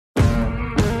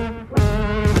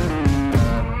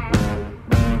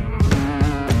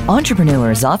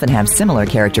Entrepreneurs often have similar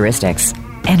characteristics: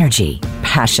 energy,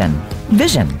 passion,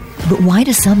 vision. But why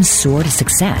do some soar to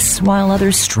success while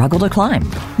others struggle to climb?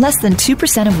 Less than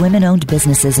 2% of women-owned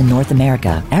businesses in North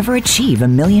America ever achieve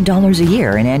 $1 million a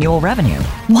year in annual revenue.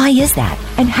 Why is that?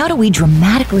 And how do we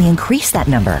dramatically increase that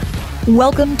number?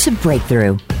 Welcome to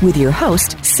Breakthrough with your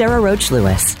host, Sara Roach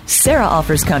Lewis. Sara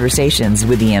offers conversations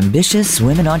with the ambitious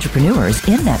women entrepreneurs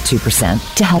in that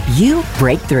 2% to help you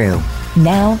break through.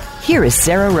 Now, here is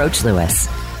Sara Roach Lewis.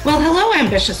 Well, hello,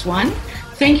 ambitious one.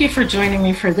 Thank you for joining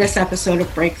me for this episode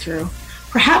of Breakthrough.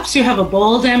 Perhaps you have a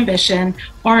bold ambition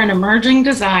or an emerging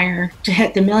desire to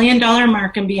hit the $1 million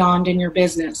mark and beyond in your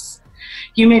business.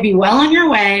 You may be well on your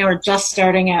way or just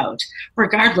starting out.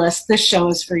 Regardless, this show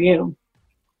is for you.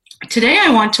 Today,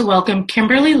 I want to welcome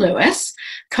Kimberly Lewis,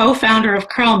 co-founder of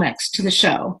CurlMix, to the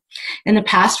show. In the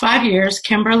past 5 years,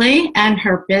 Kimberly and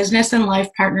her business and life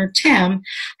partner, Tim,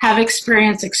 have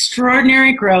experienced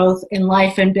extraordinary growth in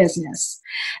life and business.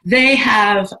 They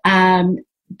have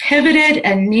pivoted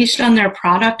and niched on their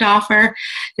product offer.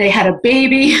 They had a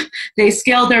baby. They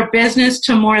scaled their business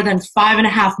to more than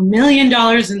 $5.5 million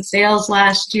in sales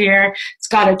last year. It's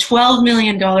got a $12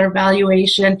 million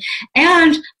valuation.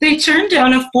 And they turned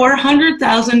down a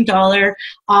 $400,000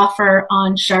 offer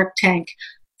on Shark Tank.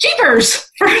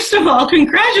 Jeepers! First of all,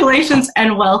 congratulations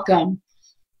and welcome.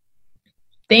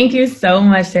 Thank you so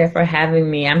much, Sarah, for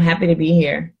having me. I'm happy to be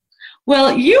here.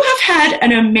 Well, you have had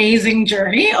an amazing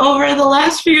journey over the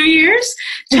last few years.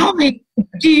 Tell me,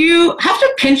 do you have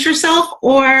to pinch yourself,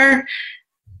 or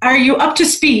are you up to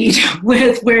speed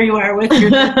with where you are with your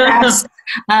success?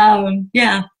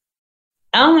 Yeah.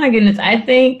 Oh my goodness. I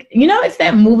think, it's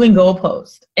that moving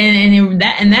goalpost. And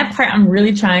that part I'm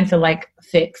really trying to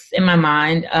fix in my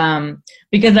mind.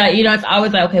 Because it's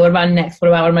always like, okay, what about next?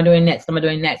 What am I doing next? What am I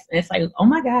doing next? And it's like, oh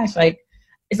my gosh,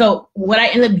 so what I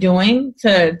end up doing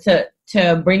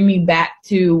to bring me back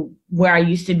to where I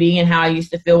used to be and how I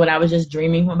used to feel when I was just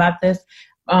dreaming about this,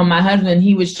 my husband,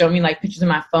 he would show me pictures on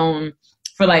my phone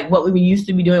for what we used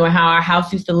to be doing or how our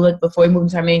house used to look before we moved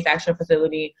into our manufacturing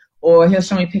facility. Or he'll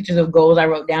show me pictures of goals I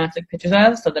wrote down and took pictures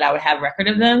of so that I would have record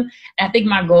of them. And I think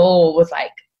my goal was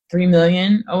 3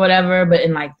 million or whatever, but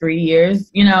in 3 years,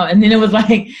 and then it was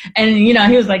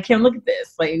he was like, Kim, look at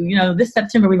this. This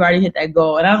September, we've already hit that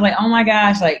goal. And I was like, oh my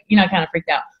gosh, kind of freaked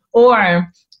out.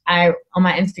 Or on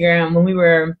my Instagram, when we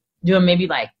were doing maybe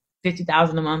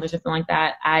 50,000 a month or something like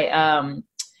that,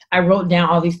 I wrote down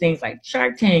all these things like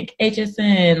Shark Tank,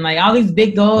 HSN, all these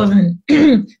big goals, and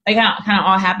they kind of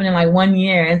all happened in 1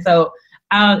 year. And so,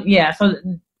 so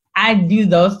I do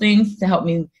those things to help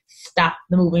me stop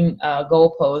the moving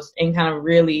goalpost and kind of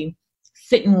really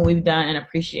sit in what we've done and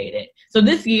appreciate it. So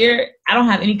this year, I don't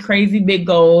have any crazy big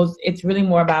goals. It's really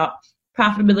more about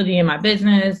profitability in my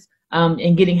business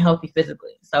and getting healthy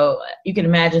physically. So you can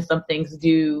imagine some things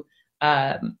do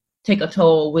take a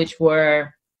toll, which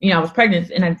were, I was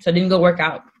pregnant and so I didn't go work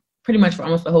out pretty much for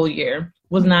almost the whole year,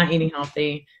 was not eating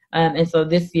healthy. And so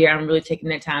this year, I'm really taking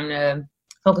that time to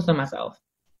focus on myself.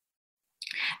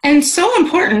 And so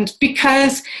important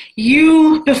because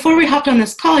before we hopped on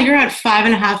this call, you're at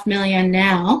 $5.5 million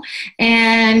now.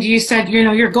 And you said,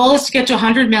 your goal is to get to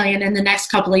 100 million in the next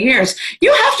couple of years.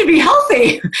 You have to be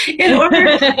healthy in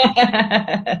order.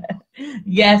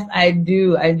 Yes, I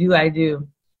do.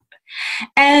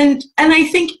 And I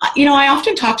think, I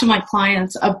often talk to my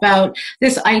clients about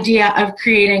this idea of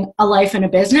creating a life and a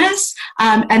business.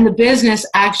 And the business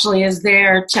actually is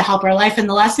there to help our life. And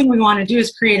the last thing we want to do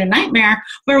is create a nightmare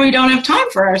where we don't have time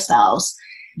for ourselves.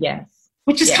 Yes.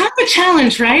 Which is kind of a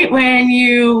challenge, right? When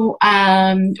you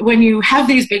have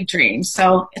these big dreams.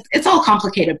 So it's all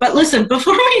complicated. But listen,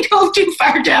 before we go too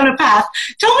far down a path,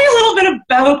 tell me a little bit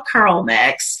about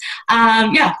CurlMix.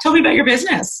 Tell me about your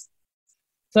business.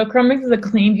 So CurlMix is a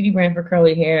clean beauty brand for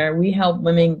curly hair. We help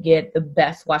women get the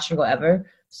best wash and go ever.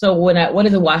 So what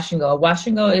is a wash and go? A wash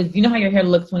and go is, how your hair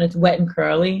looks when it's wet and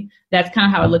curly? That's kind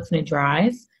of how it looks when it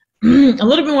dries. A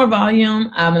little bit more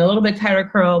volume and a little bit tighter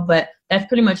curl, but that's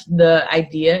pretty much the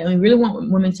idea. And we really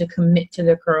want women to commit to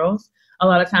their curls. A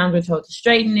lot of times we're told to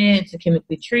straighten it, to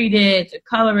chemically treat it, to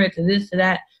color it, to this, to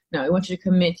that. No, we want you to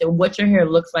commit to what your hair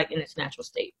looks like in its natural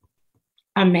state.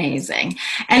 Amazing.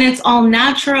 And it's all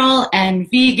natural and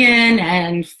vegan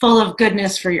and full of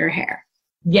goodness for your hair.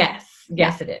 Yes,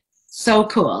 it is. So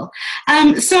cool.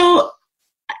 So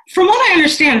from what I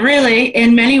understand, really,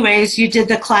 in many ways, you did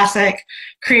the classic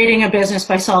creating a business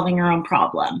by solving your own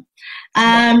problem.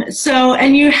 And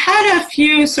you had a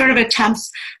few sort of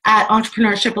attempts at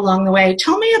entrepreneurship along the way.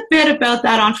 Tell me a bit about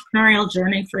that entrepreneurial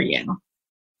journey for you.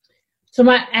 So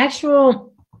my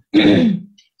actual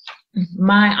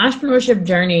My entrepreneurship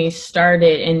journey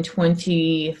started in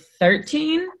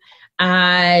 2013.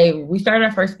 We started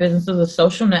our first business as a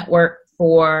social network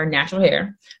for natural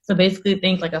hair. So basically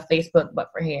think like a Facebook, but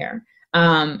for hair.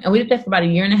 And we did that for about a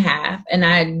year and a half. And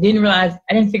I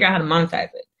didn't figure out how to monetize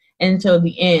it until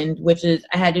the end, which is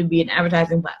I had to be an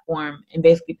advertising platform and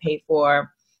basically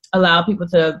allow people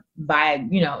to buy,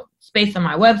 space on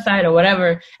my website or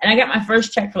whatever. And I got my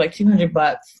first check for like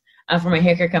 $200 from a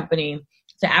hair care company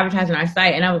to advertise on our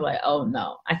site. And I was like, oh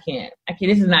no, I can't,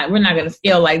 we're not going to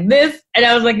scale like this. And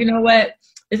I was like, you know what?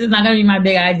 This is not going to be my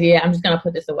big idea. I'm just going to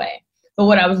put this away. But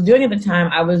what I was doing at the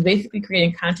time, I was basically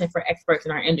creating content for experts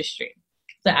in our industry.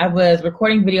 So I was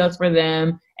recording videos for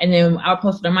them, and then I'll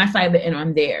post it on my site and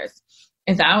on theirs.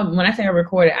 And so when I say I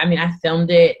recorded, I mean, I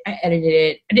filmed it, I edited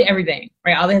it, I did everything,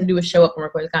 right? All they had to do was show up and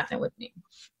record the content with me.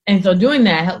 And so doing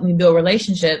that helped me build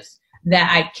relationships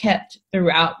that I kept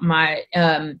throughout my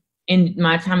in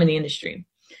my time in the industry.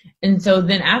 And so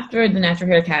then after the Natural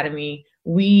Hair Academy,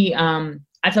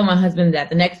 I told my husband that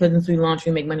the next business we launched,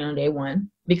 we make money on day one,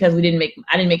 because I didn't make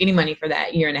any money for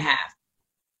that year and a half.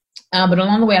 But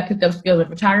along the way, I picked up skills in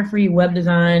photography, web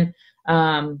design,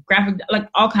 graphic, like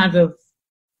all kinds of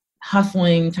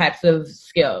hustling types of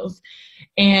skills.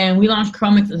 And we launched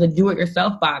CurlMix as a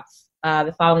do-it-yourself box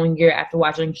the following year after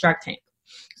watching Shark Tank.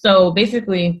 So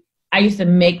basically, I used to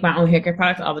make my own hair care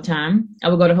products all the time. I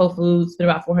would go to Whole Foods, spend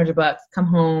about $400, come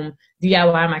home,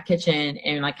 DIY my kitchen,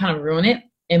 and like kind of ruin it.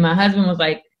 And my husband was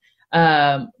like,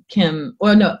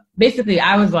 basically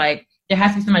I was like, there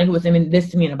has to be somebody who would send this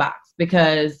to me in a box,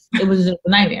 because it was just a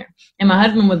nightmare. And my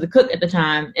husband was the cook at the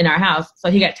time in our house,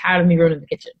 so he got tired of me ruining the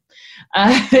kitchen.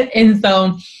 And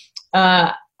so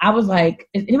I was like,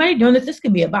 is anybody doing this? This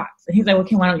could be a box. And he's like, well,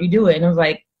 Kim, why don't you do it? And I was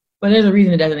like, well, there's a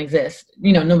reason it doesn't exist.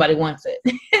 Nobody wants it.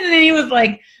 And then he was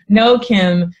like, no,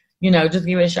 Kim, just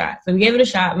give it a shot. So we gave it a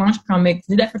shot, launched CurlMix,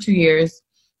 did that for 2 years.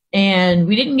 And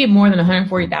we didn't get more than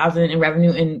 $140,000 in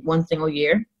revenue in one single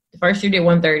year. The first year did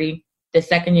 130. The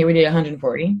second year we did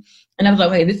 140. And I was like,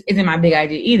 wait, this isn't my big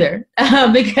idea either,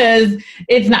 because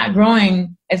it's not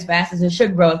growing as fast as it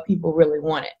should grow if people really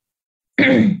want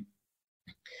it.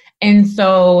 And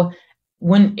so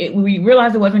when we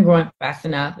realized it wasn't growing fast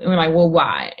enough, and we're like, well,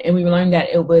 why? And we learned that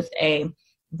it was a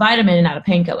vitamin and not a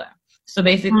painkiller. So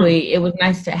basically, it was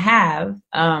nice to have.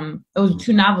 It was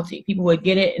too novelty. People would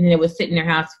get it, and then it would sit in their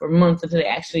house for months until they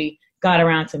actually got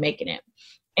around to making it.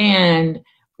 And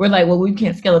we're like, well, we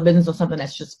can't scale a business on something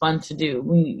that's just fun to do.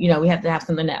 We have to have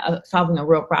something that solving a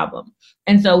real problem.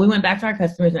 And so we went back to our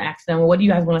customers and asked them, well, what do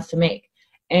you guys want us to make?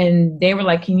 And they were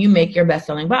like, can you make your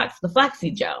best-selling box, the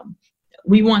flaxseed gel?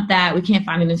 We want that. We can't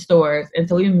find it in stores. And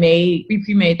so we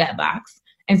pre-made that box.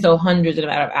 And so hundreds of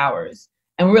hours.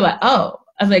 And we were like, oh,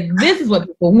 I was like, this is what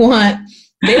people want.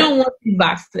 They don't want these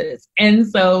boxes. And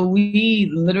so we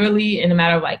literally, in a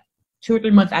matter of like 2 or 3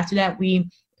 months after that, we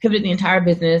pivoted the entire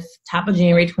business. Top of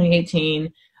January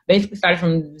 2018, basically started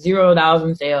from $0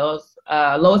 in sales.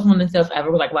 Lowest month in sales ever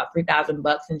was like about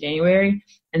 $3,000 in January.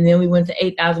 And then we went to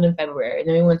 $8,000 in February. And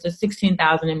then we went to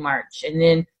 $16,000 in March. And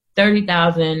then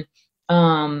 $30,000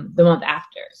 the month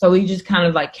after. So we just kind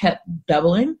of like kept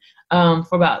doubling for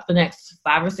about the next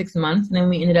 5 or 6 months. And then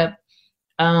we ended up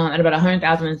at about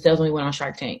 100,000 in sales when we went on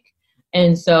Shark Tank.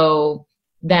 And so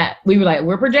that we were like,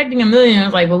 we're projecting $1 million. I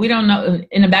was like, well, we don't know.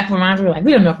 In the back of our minds, we were like,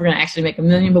 we don't know if we're going to actually make $1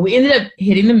 million, but we ended up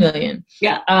hitting the $1 million.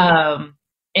 Yeah.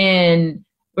 And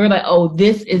we were like, oh,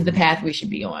 this is the path we should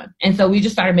be on. And so we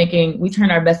just started we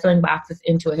turned our best-selling boxes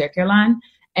into a hair care line,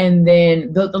 and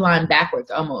then built the line backwards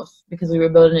almost, because we were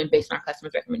building it based on our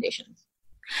customers' recommendations.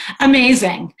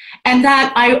 Amazing. And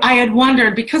that I had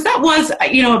wondered, because that was,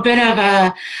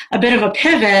 a bit of a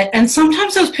pivot, and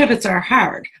sometimes those pivots are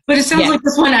hard, but it sounds like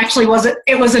this one actually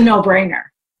it was a no-brainer.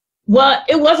 Well,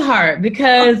 it was hard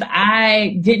because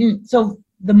so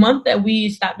the month that we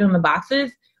stopped doing the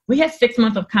boxes, we had 6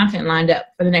 months of content lined up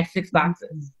for the next 6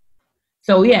 boxes.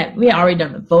 So we had already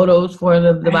done the photos for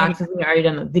the boxes. We had already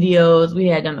done the videos. We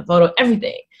had done the photo,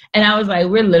 everything. And I was like,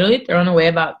 we're literally throwing away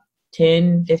about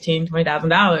 $10,000, $15,000,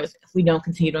 $20,000 if we don't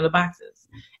continue on the boxes.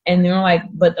 And they were like,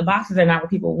 but the boxes are not what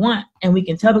people want. And we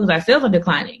can tell because our sales are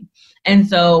declining. And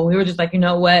so we were just like, you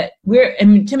know what?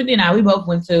 Timothy and I, we both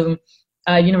went to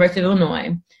University of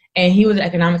Illinois, and he was an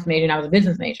economics major and I was a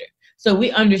business major. So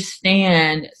we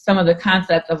understand some of the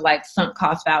concepts of like sunk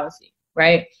cost fallacy,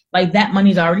 right? Like that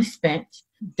money's already spent.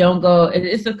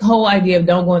 It's the whole idea of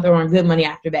don't go and throw on good money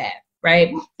after bad,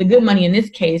 right? The good money in this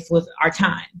case was our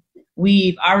time.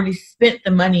 We've already spent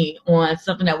the money on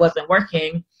something that wasn't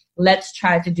working. Let's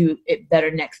try to do it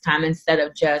better next time instead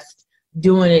of just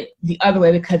doing it the other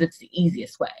way because it's the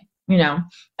easiest way.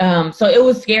 So it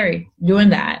was scary doing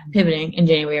that, pivoting in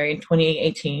January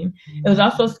 2018. It was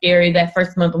also scary that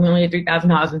first month when we only did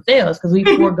 $3,000 in sales because we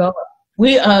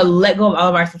let go of all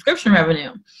of our subscription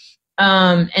revenue.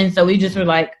 And so we just were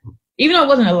like, even though it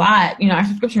wasn't a lot, our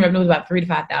subscription revenue was about $3,000 to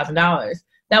 $5,000.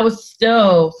 That was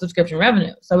still subscription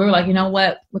revenue. So we were like, you know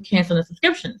what? We're canceling the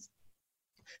subscriptions.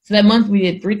 So that month we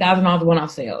did $3,000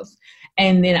 one-off sales.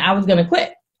 And then I was going to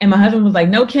quit. And my husband was like,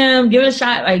 no, Kim, give it a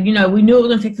shot. Like, we knew it was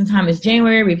going to take some time. It's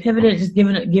January. We pivoted. Just give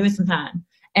it some time.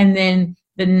 And then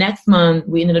the next month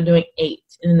we ended up doing 8.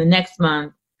 And then the next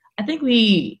month, I think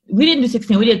we didn't do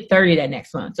 16. We did 30 that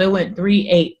next month. So it went 3,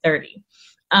 8, 30.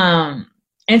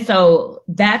 And so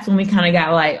that's when we kind of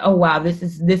got like, oh, wow, this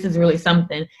is really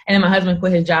something. And then my husband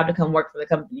quit his job to come work for the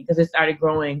company because it started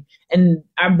growing. And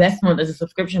our best month as a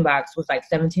subscription box was like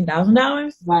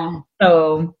 $17,000. Wow.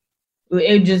 So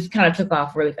it just kind of took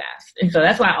off really fast. And so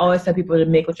that's why I always tell people to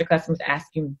make what your customers ask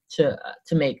you to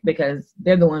make, because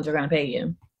they're the ones who are going to pay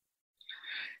you.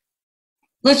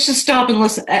 Let's just stop and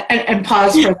listen and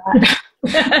pause for that.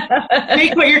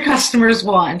 Make what your customers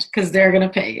want because they're going to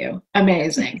pay you.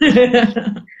 Amazing.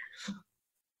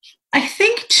 I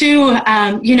think too,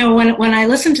 when I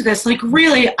listen to this, like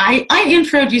really, I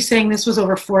introed you saying this was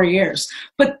over 4 years,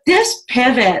 but this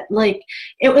pivot, like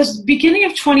it was beginning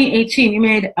of 2018.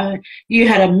 You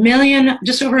had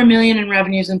just over $1 million in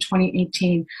revenues in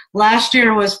 2018. Last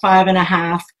year was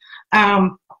 5.5.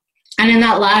 And in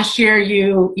that last year,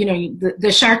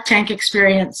 the Shark Tank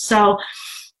experience. So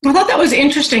I thought that was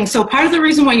interesting. So part of the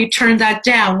reason why you turned that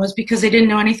down was because they didn't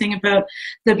know anything about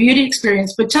the beauty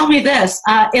experience. But tell me this,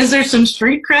 is there some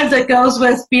street cred that goes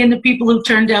with being the people who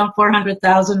turned down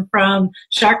 $400,000 from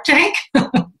Shark Tank?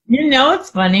 It's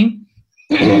funny.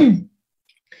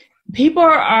 People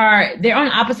they're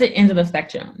on opposite ends of the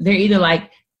spectrum. They're either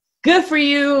like, good for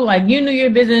you, like you knew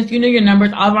your business, you knew your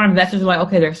numbers. All of our investors were like,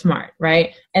 okay, they're smart,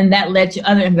 right? And that led to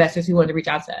other investors who wanted to reach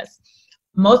out to us.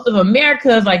 Most of America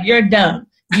is like, you're dumb.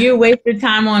 You wasted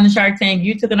time on the Shark Tank.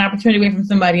 You took an opportunity away from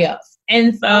somebody else.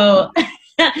 And so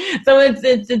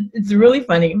it's really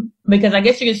funny because I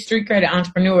guess you get street credit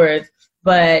entrepreneurs,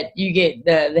 but you get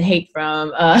the hate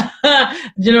from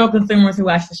general consumers who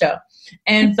watch the show.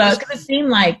 And so it seemed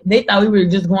like they thought we were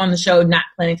just going on the show not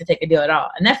planning to take a deal at all.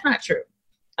 And that's not true.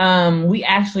 We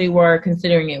actually were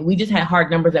considering it. We just had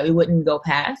hard numbers that we wouldn't go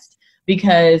past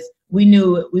because we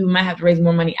knew we might have to raise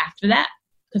more money after that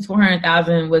because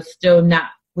 $400,000 was still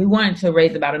not. We wanted to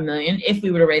raise about $1 million if we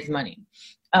were to raise money.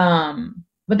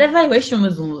 But that valuation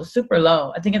was super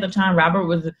low. I think at the time Robert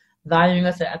was valuing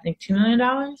us at, I think, $2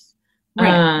 million.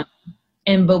 Right.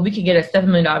 But we could get a $7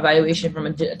 million valuation from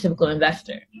a typical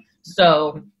investor.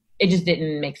 So it just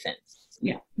didn't make sense.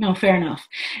 Yeah, no, fair enough.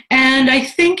 And I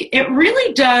think it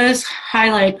really does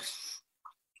highlight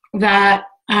that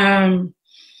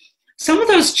some of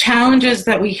those challenges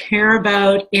that we hear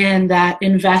about in that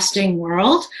investing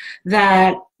world,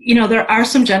 that, there are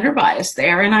some gender bias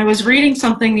there. And I was reading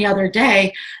something the other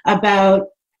day about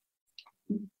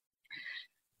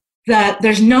that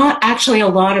there's not actually a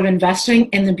lot of investing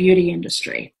in the beauty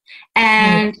industry.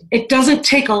 And it doesn't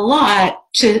take a lot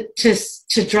to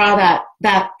draw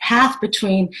that path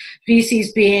between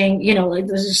VCs being,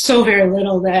 there's so very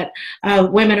little that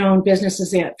women-owned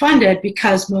businesses get funded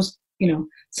because most,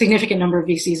 significant number of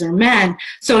VCs are men.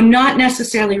 So not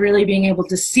necessarily really being able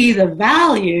to see the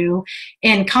value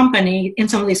in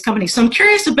some of these companies. So I'm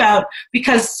curious about,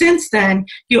 because since then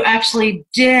you actually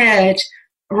did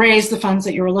raise the funds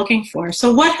that you were looking for.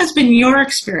 So what has been your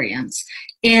experience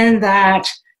in that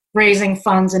raising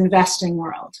funds investing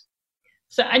world?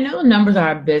 So I know the numbers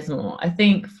are abysmal. I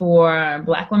think for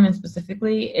Black women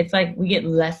specifically, it's like we get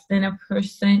less than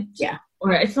 1%. Yeah.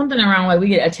 Or it's something around like we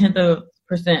get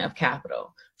 0.1% of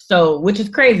capital. So, which is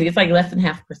crazy. It's like less than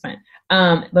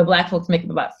 0.5%. But Black folks make up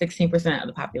about 16% of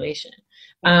the population.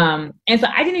 And so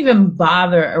I didn't even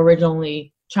bother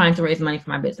originally trying to raise money for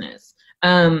my business.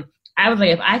 I was like,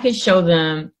 if I could show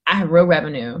them I have real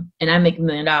revenue and I make $1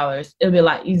 million, it'll be a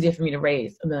lot easier for me to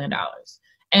raise $1 million.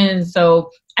 And so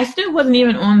I still wasn't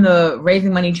even on the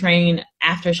raising money train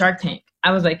after Shark Tank.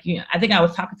 I was like, I think I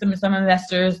was talking to some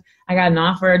investors. I got an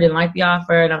offer, didn't like the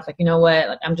offer. And I was like, you know what?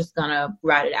 Like, I'm just going to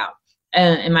ride it out.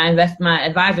 And my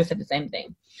advisor said the same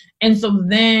thing. And so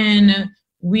then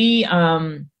we,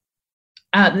 the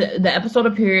episode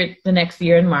appeared the next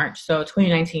year in March. So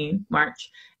 2019, March.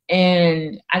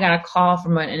 And I got a call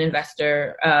from an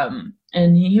investor.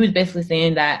 And he was basically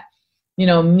saying that,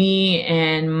 me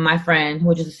and my friend,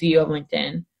 which is the CEO of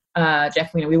LinkedIn,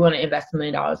 Jeff, we want to invest $1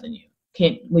 million in you.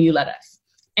 Will you let us?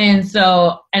 And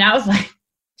I was like,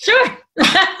 sure.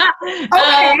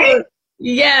 Okay.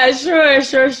 Yeah,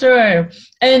 sure.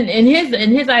 And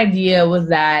his idea was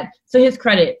that, so his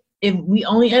credit, if we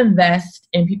only invest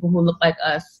in people who look like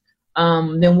us,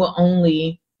 then we'll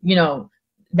only,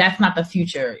 that's not the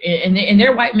future. And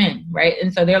they're white men, right?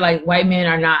 And so they're like, white men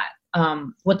are not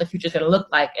what the future's going to look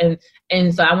like.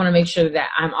 And so I want to make sure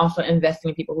that I'm also investing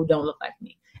in people who don't look like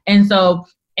me. And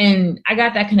I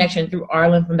got that connection through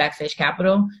Arlen from Backstage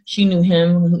Capital. She knew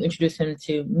him, who introduced him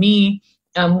to me,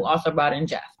 who also brought in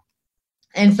Jeff.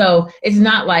 And so it's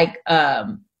not like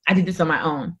I did this on my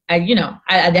own. I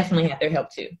definitely had their help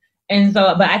too. And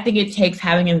so, but I think it takes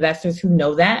having investors who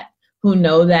know that,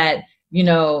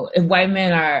 if white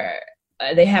men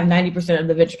they have 90% of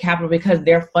the venture capital because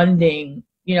they're funding,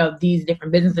 these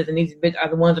different businesses, and these are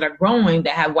the ones that are growing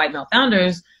that have white male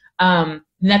founders, and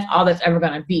that's all that's ever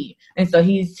going to be. And so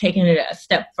he's taking it a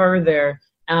step further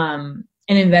and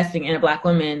investing in a Black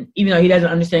woman, even though he doesn't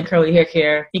understand curly hair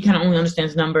care. He kind of only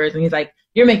understands numbers, and he's like,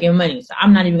 you're making money, so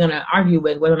I'm not even going to argue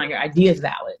with whether or not your idea is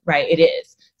valid, right? It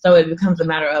is. So it becomes a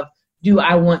matter of, do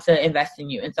I want to invest in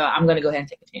you? And so I'm going to go ahead and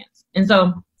take a chance. And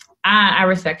so I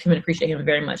respect him and appreciate him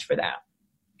very much for that.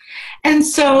 And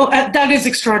so that is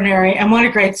extraordinary, and what a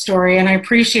great story. And I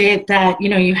appreciate that,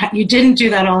 you didn't do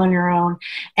that all on your own,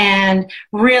 and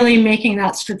really making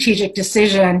that strategic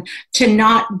decision to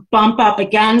not bump up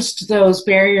against those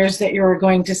barriers that you were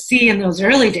going to see in those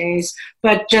early days,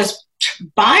 but just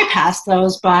bypass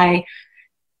those by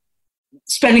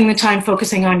spending the time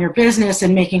focusing on your business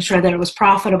and making sure that it was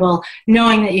profitable,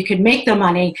 knowing that you could make the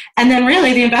money. And then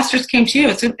really the investors came to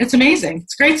you. It's amazing.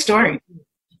 It's a great story.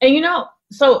 And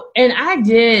and I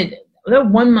did that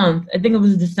 1 month, I think it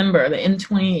was December, in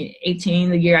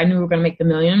 2018, the year I knew we were going to make the $1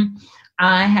 million.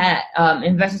 I had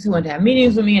investors who wanted to have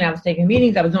meetings with me, and I was taking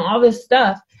meetings. I was doing all this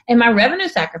stuff, and my revenue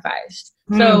sacrificed.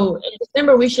 So in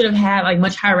December, we should have had like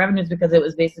much higher revenues because it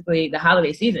was basically the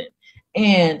holiday season.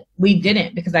 And we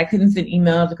didn't, because I couldn't send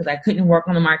emails, because I couldn't work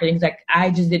on the marketing, because I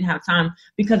just didn't have time,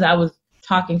 because I was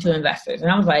talking to investors.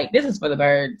 And I was like, this is for the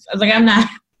birds. I was like, I'm not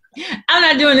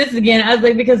doing this again. I was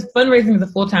like, because fundraising is a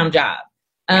full-time job.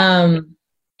 And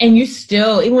you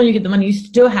still, even when you get the money, you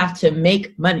still have to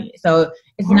make money. So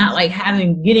it's not like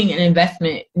getting an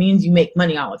investment means you make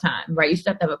money all the time, right? You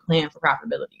still have to have a plan for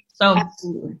profitability. So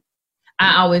absolutely.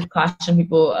 I always caution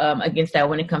people against that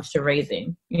when it comes to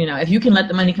raising. If you can let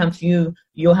the money come to you,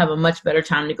 you'll have a much better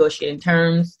time negotiating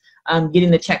terms, getting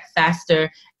the check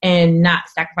faster, and not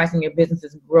sacrificing your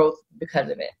business's growth because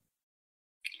of it.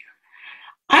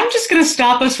 I'm just going to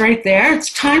stop us right there.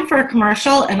 It's time for a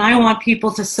commercial, and I want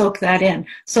people to soak that in.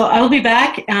 So I'll be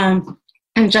back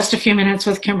in just a few minutes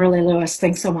with Kimberly Lewis.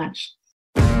 Thanks so much.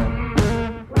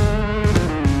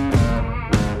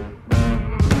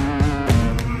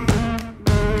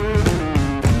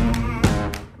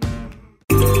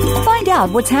 Find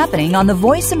out what's happening on the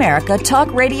Voice America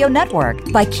Talk Radio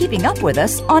Network by keeping up with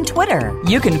us on Twitter.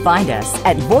 You can find us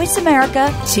at Voice America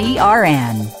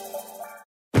TRN.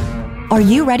 Are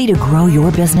you ready to grow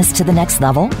your business to the next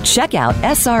level? Check out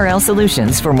SRL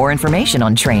Solutions for more information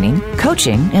on training,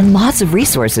 coaching, and lots of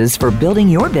resources for building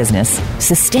your business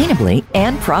sustainably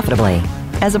and profitably.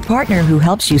 As a partner who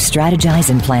helps you strategize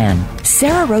and plan,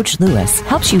 Sara Roach Lewis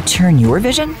helps you turn your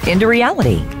vision into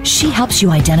reality. She helps you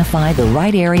identify the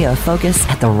right area of focus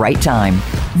at the right time.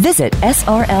 Visit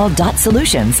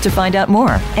srl.solutions to find out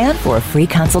more and for a free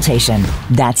consultation.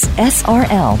 That's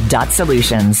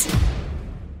srl.solutions.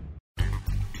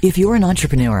 If you're an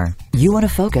entrepreneur, you want to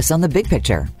focus on the big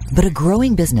picture, but a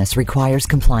growing business requires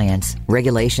compliance,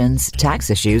 regulations,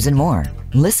 tax issues, and more.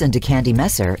 Listen to Candy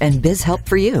Messer and Biz Help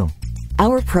for You.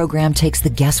 Our program takes the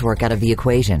guesswork out of the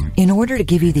equation in order to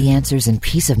give you the answers and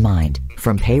peace of mind,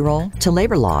 from payroll to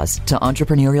labor laws to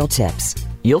entrepreneurial tips.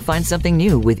 You'll find something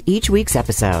new with each week's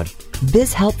episode.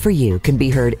 Biz Help for You can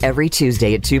be heard every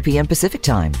Tuesday at 2 p.m. Pacific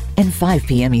Time and 5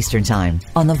 p.m. Eastern Time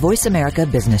on the Voice America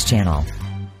Business Channel.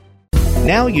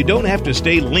 Now you don't have to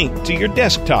stay linked to your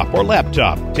desktop or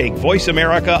laptop. Take Voice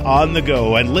America on the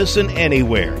go and listen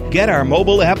anywhere. Get our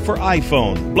mobile app for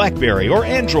iPhone, BlackBerry, or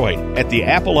Android at the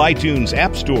Apple iTunes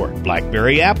App Store,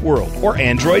 BlackBerry App World, or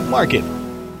Android Market.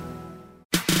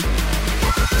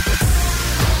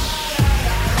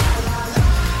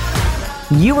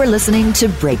 You are listening to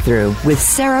Breakthrough with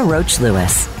Sara Roach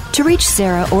Lewis. To reach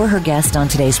Sara or her guest on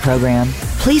today's program,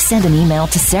 please send an email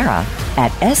to Sara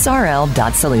at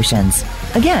srl.solutions.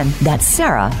 Again, that's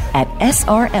Sara at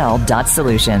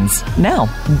srl.solutions. Now,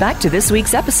 back to this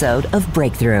week's episode of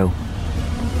Breakthrough.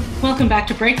 Welcome back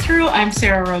to Breakthrough. I'm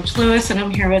Sara Roach Lewis, and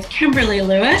I'm here with Kimberly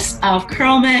Lewis of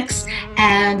CurlMix,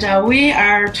 and we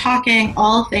are talking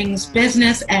all things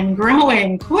business and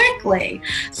growing quickly.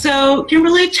 So,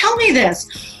 Kimberly, tell me this.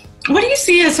 what do you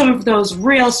see as some of those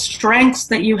real strengths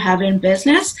that you have in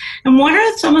business? And what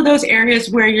are some of those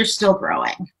areas where you're still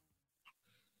growing?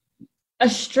 A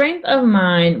strength of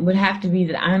mine would have to be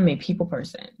that I'm a people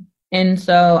person. And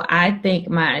so I think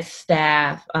my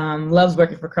staff loves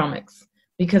working for CurlMix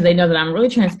because they know that I'm really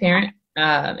transparent.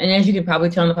 And as you can probably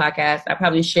tell on the podcast, I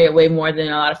probably share way more than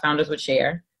a lot of founders would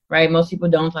share, right? Most people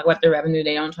don't talk about their revenue.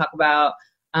 They don't talk about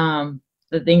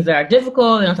the things that are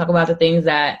difficult. They don't talk about the things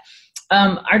that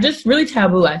are just really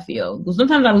taboo, I feel.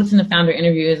 Sometimes I listen to founder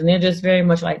interviews and they're just very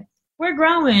much like, we're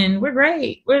growing, we're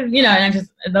great, and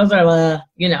those are,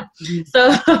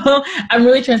 So I'm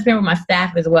really transparent with my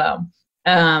staff as well.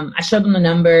 I show them the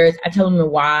numbers, I tell them the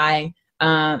why,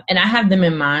 and I have them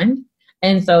in mind.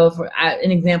 And so an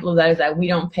example of that is that we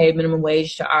don't pay minimum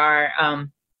wage to our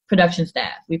production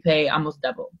staff. We pay almost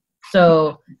double.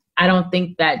 So I don't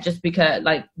think that just because,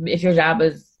 like, if your job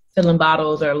is filling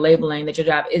bottles or labeling, that your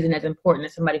job isn't as important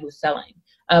as somebody who's selling,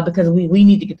 because we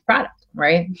need to get the product,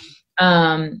 right?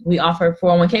 We offer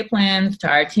 401k plans to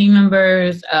our team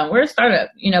members. We're a startup,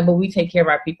 but we take care of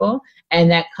our people.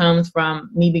 And that comes from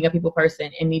me being a people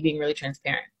person and me being really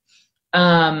transparent.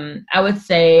 I would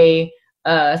say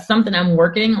something I'm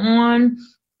working on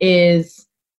is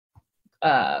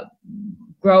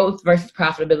growth versus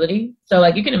profitability. So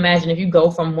like you can imagine if you go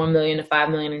from 1 million to 5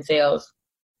 million in sales,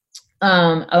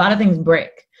 a lot of things break.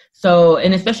 So,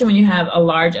 and especially when you have a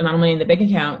large amount of money in the bank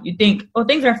account, you think, oh,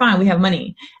 things are fine, we have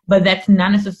money. But that's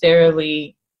not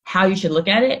necessarily how you should look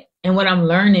at it. And what I'm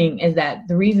learning is that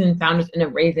the reason founders end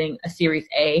up raising a Series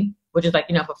A, which is like,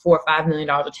 for $4 or $5 million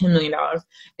or $10 million,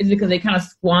 is because they kind of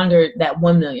squandered that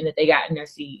 1 million that they got in their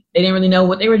seed. They didn't really know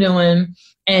what they were doing.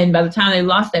 And by the time they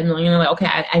lost that million, they're like,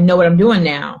 okay, I know what I'm doing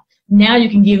now. Now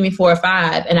you can give me 4 or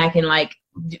 5 and I can like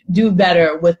do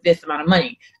better with this amount of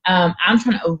money. I'm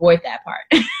trying to avoid that part.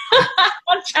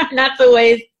 I'm trying not to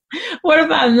waste 4 to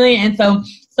 5 million. And so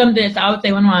I would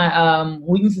say one of my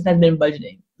weaknesses has been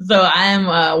budgeting. So I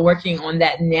am working on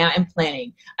that now and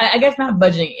planning. I guess not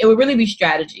budgeting. It would really be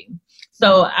strategy.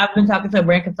 So I've been talking to a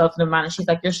brand consultant of mine, and she's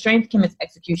like, your strength, Kim, is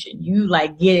execution. You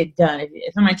like get it done.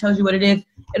 If somebody tells you what it is,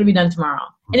 it'll be done tomorrow.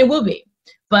 And it will be.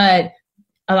 But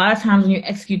a lot of times when you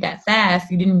execute that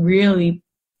fast, you didn't really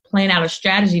plan out a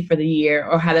strategy for the year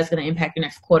or how that's going to impact your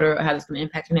next quarter or how that's going to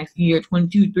impact your next year,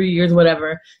 22, 3 years,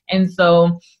 whatever. And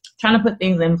so trying to put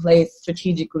things in place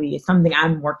strategically is something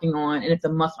I'm working on, and it's a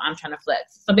muscle I'm trying to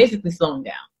flex. So basically slowing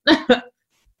down.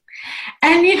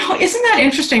 And, isn't that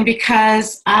interesting?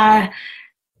 Because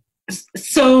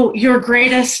so your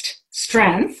greatest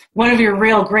strength, one of your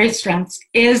real great strengths,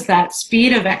 is that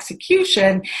speed of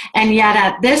execution. And yet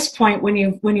at this point, when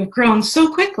you've grown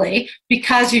so quickly,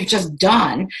 because you've just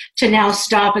done, to now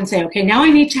stop and say, okay, now I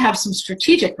need to have some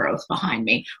strategic growth behind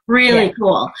me. Really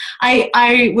cool.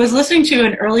 I was listening to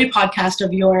an early podcast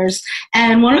of yours,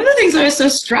 and one of the things I was so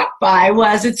struck by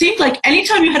was it seemed like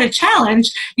anytime you had a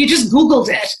challenge, you just Googled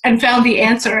it and found the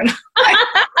answer.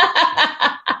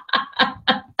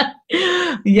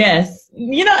 Yes.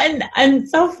 And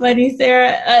so funny,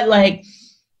 Sarah, like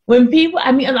when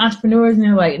I meet other entrepreneurs and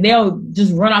they're like, they'll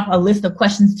just run off a list of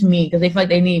questions to me because they feel like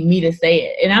they need me to say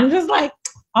it. And I'm just like,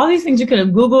 all these things you could have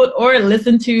Googled or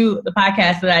listened to the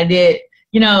podcast that I did,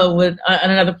 with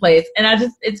another place. And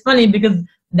it's funny because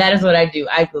that is what I do.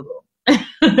 I Google.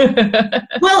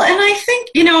 Well, and I think,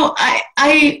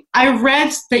 I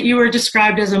read that you were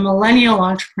described as a millennial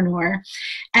entrepreneur.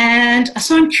 And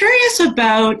so I'm curious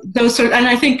about those and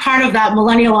I think part of that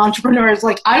millennial entrepreneur is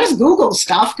like, I just Google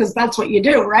stuff because that's what you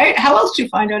do, right? How else do you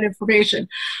find out information?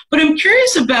 But I'm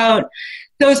curious about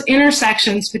those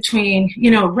intersections between,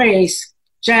 race,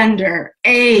 gender,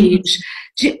 age.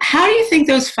 How do you think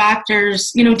those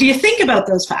factors, do you think about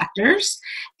those factors?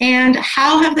 And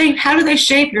how do they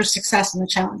shape your success and the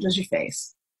challenges you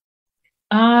face?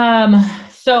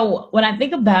 So when I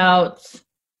think about,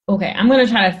 okay, I'm going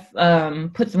to try to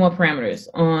put some more parameters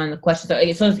on the question so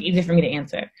it's easier for me to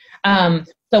answer.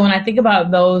 So when I think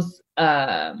about those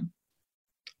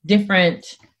different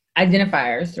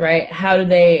identifiers, right, how do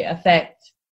they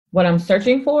affect what I'm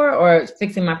searching for or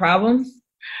fixing my problems?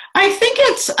 I think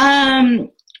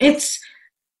it's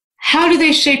how do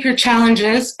they shape your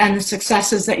challenges and the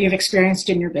successes that you've experienced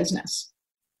in your business?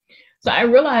 So I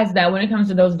realized that when it comes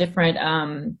to those different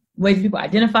ways people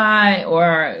identify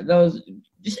or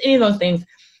just any of those things,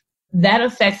 that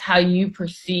affects how you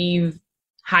perceive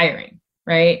hiring,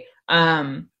 right?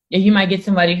 You might get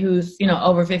somebody who's,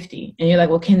 over 50 and you're like,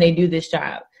 well, can they do this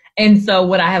job? And so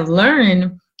what I have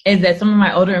learned is that some of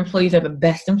my older employees are the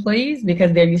best employees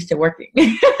because they're used to working.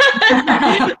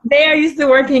 They are used to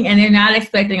working and they're not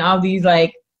expecting all these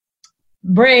like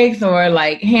breaks or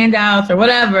like handouts or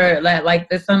whatever like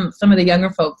some of the younger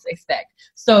folks expect.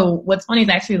 So what's funny is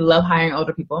I actually love hiring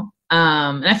older people.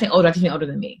 And I say older, I just mean older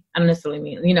than me. I don't necessarily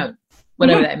mean,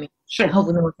 whatever that means. Sure.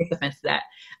 Hopefully no one takes offense to that.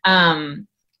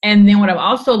 And then what I've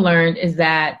also learned is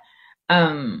that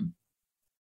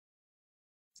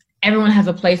everyone has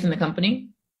a place in the company.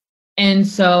 And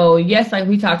so, yes, like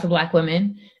we talk to Black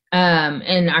women,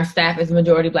 and our staff is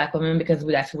majority Black women because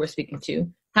that's who we're speaking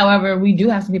to. However, we do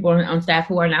have some people on staff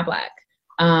who are not Black.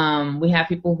 We have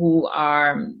people who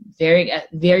are various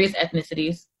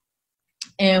ethnicities.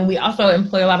 And we also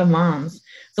employ a lot of moms.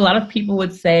 So a lot of people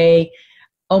would say,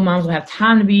 oh, moms don't have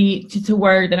time to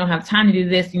work. They don't have time to do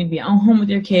this. You need to be at home with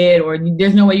your kid, or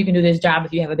there's no way you can do this job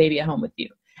if you have a baby at home with you.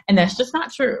 And that's just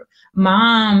not true.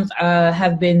 Moms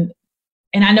have been,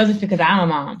 and I know this because I'm a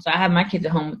mom, so I have my kids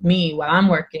at home with me while I'm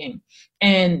working.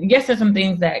 And yes, there's some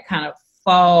things that kind of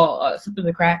fall through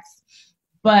the cracks,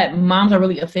 but moms are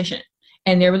really efficient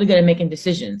and they're really good at making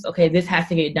decisions. Okay, this has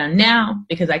to get done now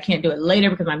because I can't do it later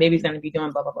because my baby's going to be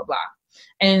doing blah, blah, blah, blah.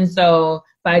 And so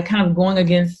by kind of going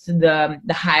against the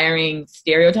hiring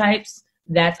stereotypes,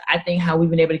 that's, I think, how we've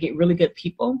been able to get really good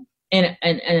people and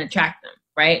attract them,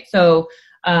 right? So,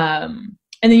 and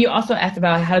then you also asked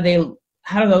about how do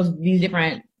these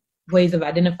different ways of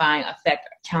identifying affect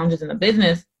challenges in the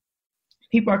business.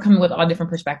 People are coming with all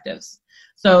different perspectives.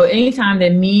 So anytime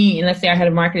that me, and let's say our head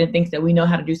of marketing thinks that we know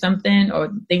how to do something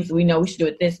or thinks that we know we should do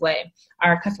it this way,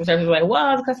 our customer service is like,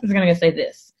 well, the customer's going to say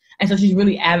this. And so she's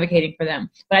really advocating for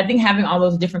them. But I think having all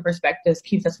those different perspectives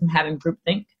keeps us from having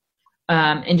groupthink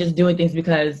and just doing things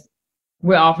because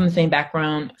we're all from the same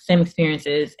background, same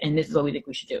experiences, and this is what we think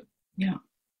we should do. Yeah.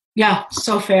 Yeah,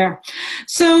 so fair.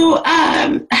 So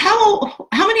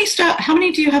how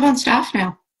many do you have on staff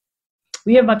now?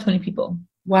 We have about 20 people.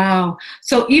 Wow.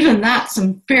 So even that's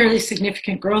some fairly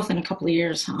significant growth in a couple of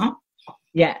years, huh?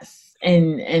 Yes.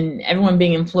 And everyone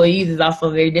being employees is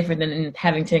also very different than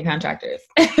having 10 contractors.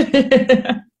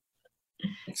 It's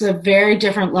a very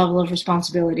different level of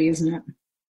responsibility, isn't it?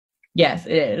 Yes,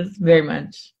 it is. Very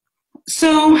much.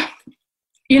 So,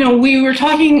 we were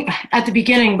talking at the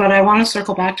beginning, but I want to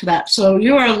circle back to that. So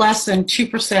you are less than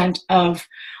 2% of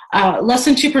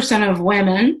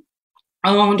women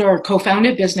owned or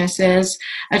co-founded businesses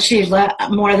achieve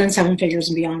more than 7 figures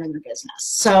and beyond in their business.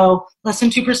 So less than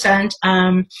 2%.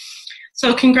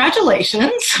 So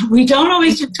congratulations. We don't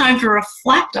always have time to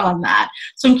reflect on that.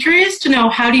 So I'm curious to know,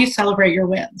 how do you celebrate your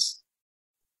wins?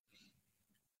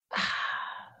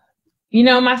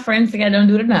 My friends think I don't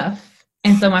do it enough.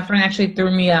 And so my friend actually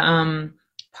threw me a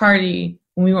party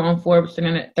when we were on Forbes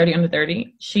 30 Under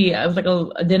 30. It was like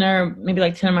a dinner, maybe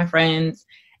like 10 of my friends.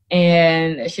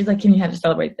 And she's like, can you have to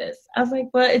celebrate this? I was like,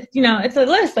 but it's, it's a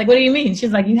list. Like, what do you mean?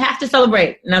 She's like, you have to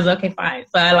celebrate. And I was like, okay, fine.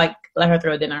 So I let her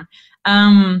throw a dinner.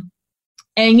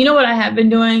 And you know what I have been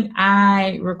doing?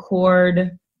 I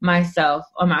record myself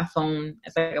on my phone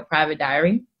as like a private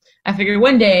diary. I figured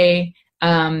one day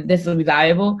this will be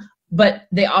valuable, but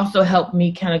they also help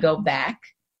me kind of go back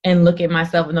and look at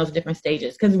myself in those different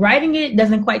stages. Because writing it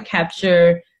doesn't quite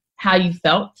capture how you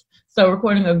felt. So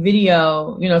recording a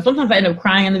video, sometimes I end up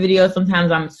crying in the video. Sometimes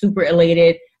I'm super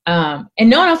elated. And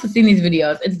no one else has seen these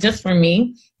videos. It's just for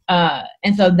me.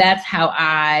 And so that's how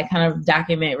I kind of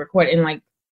document, record, and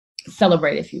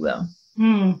celebrate, if you will.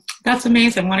 That's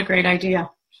amazing. What a great idea.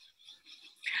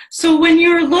 So when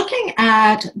you're looking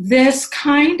at this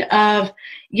kind of,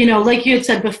 like you had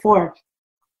said before,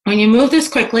 when you move this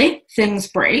quickly, things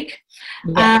break.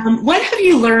 Yeah. What have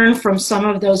you learned from some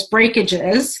of those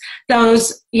breakages?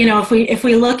 Those, if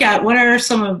we look at what are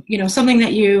some of, something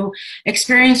that you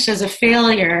experienced as a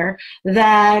failure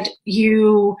that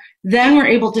you then were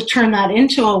able to turn that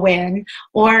into a win,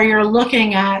 or you're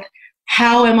looking at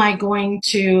how am I going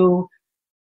to,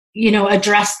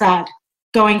 address that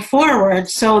going forward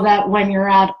so that when you're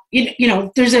at,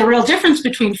 there's a real difference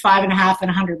between 5.5 and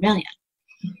 100 million.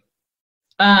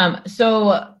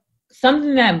 So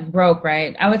something that broke,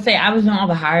 right? I would say I was doing all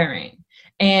the hiring,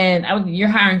 and you're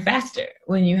hiring faster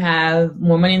when you have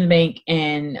more money in the bank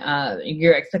and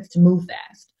you're expected to move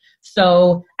fast.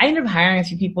 So I ended up hiring a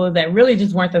few people that really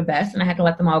just weren't the best, and I had to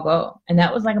let them all go. And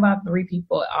that was about 3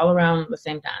 people all around the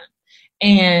same time.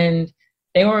 And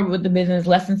they were with the business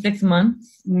less than 6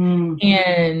 months.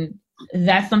 And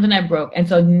that's something that broke. And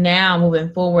so now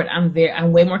moving forward, I'm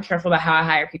way more careful about how I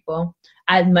hire people.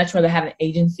 I'd much rather have an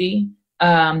agency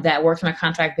that works on a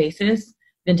contract basis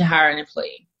than to hire an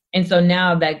employee. And so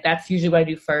now that's usually what I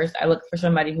do first. I look for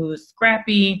somebody who's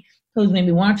scrappy, who's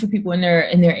maybe 1 or 2 people in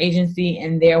their agency,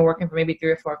 and they're working for maybe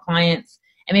 3 or 4 clients.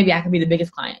 And maybe I could be the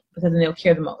biggest client because then they'll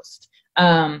care the most.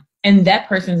 And that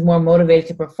person's more motivated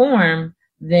to perform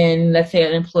than, let's say,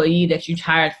 an employee that you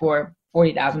hired for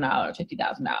 $40,000,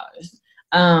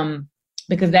 $50,000,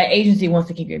 because that agency wants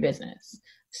to keep your business.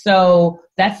 So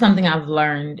that's something I've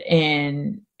learned,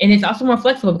 and it's also more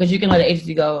flexible because you can let the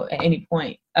agency go at any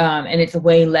point, and it's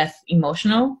way less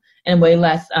emotional and way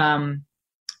less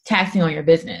taxing on your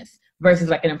business versus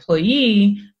like an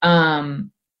employee,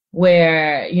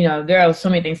 where, you know, there are so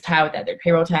many things tied with that. There's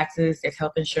payroll taxes, there's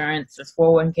health insurance, there's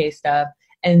 401k stuff,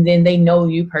 and then they know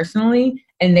you personally,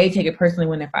 and they take it personally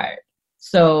when they're fired.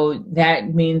 So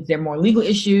that means there are more legal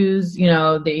issues, you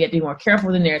know, they have to be more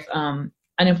careful. Then there's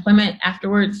unemployment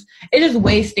afterwards. It's just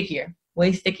way stickier,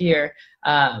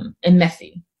 and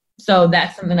messy. So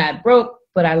that's something that I broke,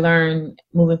 but I learned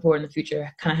moving forward in the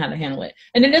future kind of how to handle it.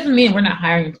 And it doesn't mean we're not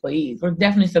hiring employees. We're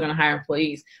definitely still going to hire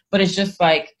employees, but it's just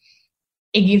like,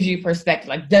 it gives you perspective.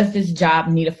 Like, does this job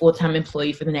need a full-time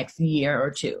employee for the next year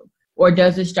or two? Or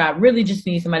does this job really just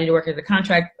need somebody to work as a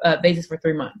contract basis for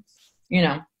 3 months? You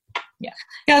know? Yeah,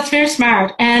 it's very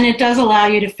smart. And it does allow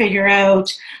you to figure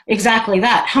out exactly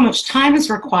that, how much time is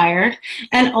required,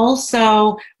 and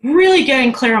also really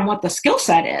getting clear on what the skill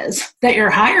set is that you're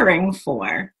hiring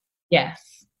for.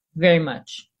 Yes, very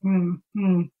much.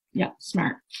 Mm-hmm. Yeah,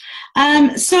 smart.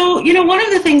 So, you know, one of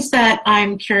the things that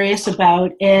I'm curious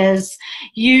about is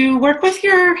you work with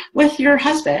your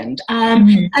husband.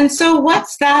 And so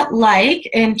what's that like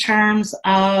in terms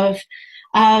of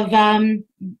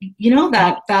you know,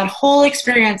 that whole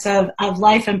experience of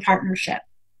life and partnership?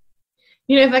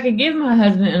 You know, if I could give my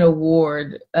husband an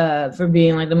award for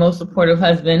being like the most supportive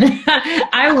husband,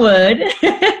 I would.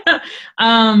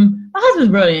 My husband's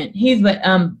brilliant.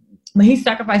 But he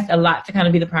sacrificed a lot to kind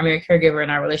of be the primary caregiver in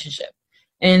our relationship.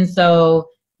 And so,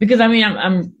 because I mean,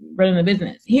 I'm running the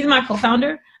business. He's my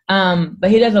co-founder,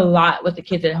 but he does a lot with the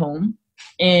kids at home.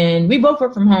 And we both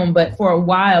work from home, but for a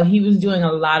while he was doing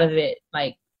a lot of it,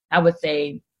 like I would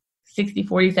say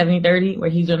 60-40, 70-30, where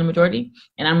he's doing the majority.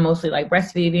 And I'm mostly like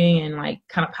breastfeeding and like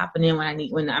kind of popping in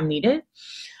when I'm needed.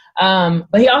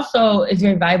 But he also is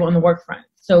very valuable on the work front.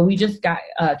 So we just got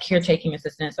a caretaking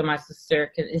assistant. So my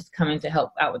sister is coming to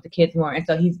help out with the kids more. And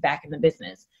so he's back in the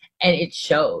business, and it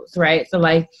shows, right? So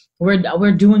like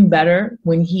we're doing better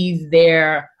when he's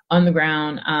there on the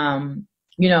ground,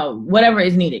 you know, whatever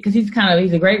is needed. Cause he's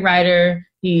a great writer.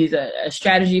 He's a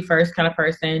strategy first kind of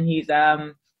person. He's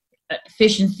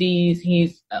efficiencies.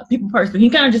 He's a people person. He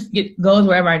kind of just goes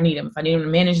wherever I need him. If I need him to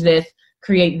manage this,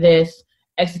 create this,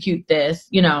 execute this,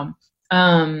 you know.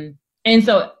 And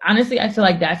so honestly, I feel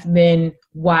like that's been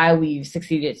why we've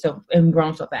succeeded and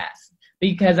grown so fast.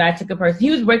 Because I took a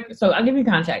person, so I'll give you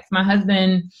context. My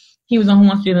husband, he was on Who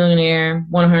Wants to Be a Millionaire,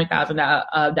 won $100,000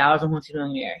 on Who Wants to Be a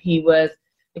Millionaire. He was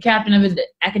the captain of his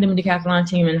academic decathlon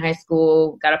team in high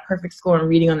school, got a perfect score in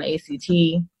reading on the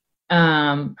ACT.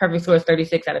 Perfect score is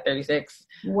 36 out of 36.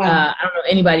 Wow. I don't know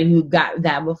anybody who got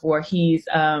that before. He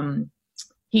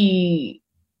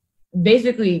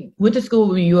basically went to school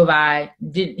with U of I.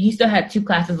 He still had 2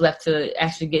 classes left to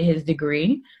actually get his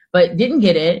degree, but didn't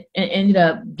get it, and ended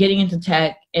up getting into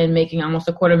tech and making almost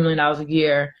 $250,000 a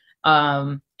year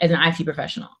as an IT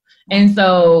professional. And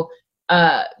so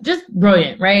just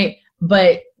brilliant, right?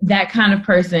 But that kind of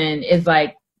person is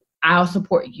like, I'll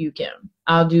support you, Kim.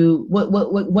 I'll do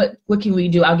what can we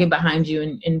do? I'll get behind you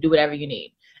and do whatever you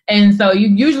need. And so you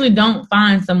usually don't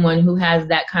find someone who has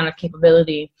that kind of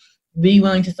capability, be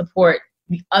willing to support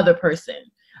the other person.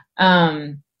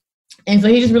 And so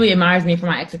he just really admires me for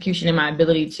my execution and my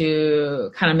ability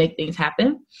to kind of make things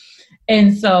happen.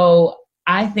 And so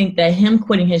I think that him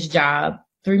quitting his job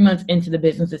 3 months into the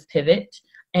business's pivot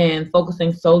and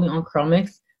focusing solely on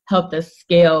CurlMix helped us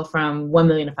scale from 1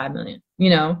 million to 5 million, you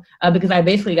know, because I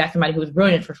basically got somebody who was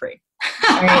brilliant for free.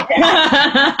 Right?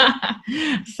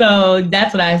 So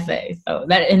that's what I say. So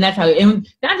that's how, and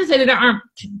not to say that there aren't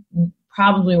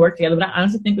problems when we work together, but I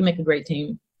honestly think we make a great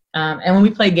team. And when we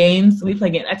play games,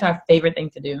 that's our favorite thing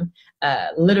to do.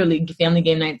 Literally family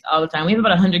game nights all the time. We have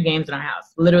about 100 games in our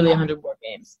house, literally 100 board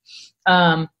games.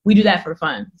 We do that for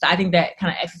fun. So I think that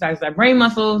kind of exercises our brain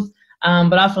muscles,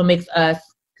 but also makes us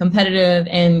competitive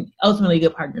and ultimately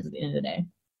good partners at the end of the day.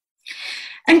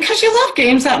 And because you love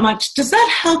games that much, does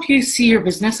that help you see your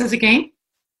business as a game?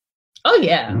 Oh,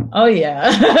 yeah. Oh,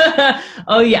 yeah.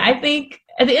 Oh, yeah. I think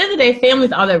at the end of the day, family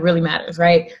is all that really matters,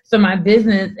 right? So my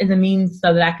business is a means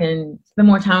so that I can spend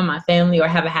more time with my family or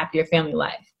have a happier family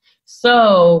life.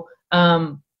 So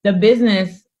the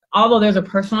business, although there's a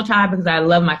personal tie because I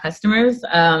love my customers,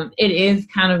 it is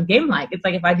kind of game-like. It's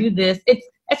like if I do this,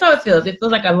 that's how it feels. It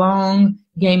feels like a long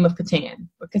game of Catan.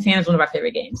 Catan is one of our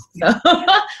favorite games. So,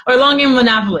 or a long game of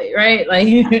Monopoly, right? Like,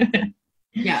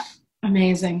 yeah.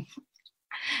 Amazing.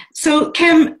 So,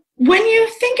 Kim, when you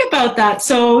think about that,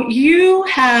 so you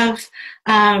have,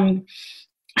 how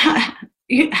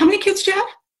many kids do you have?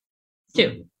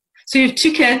 2. So you have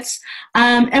 2 kids.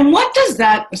 And what does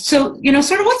that, so,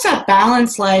 sort of what's that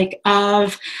balance like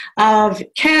of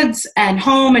kids and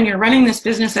home, and you're running this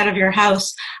business out of your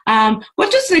house?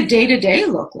 What does the day-to-day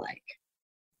look like?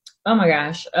 Oh my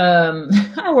gosh.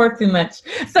 I work too much.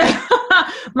 So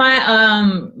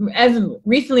as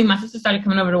recently my sister started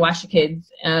coming over to watch the kids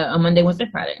on Monday, Wednesday,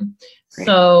 Friday. Great.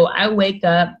 So I wake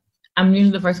up, I'm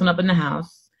usually the first one up in the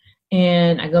house,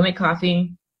 and I go make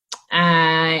coffee.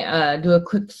 I do a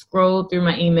quick scroll through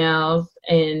my emails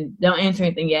and don't answer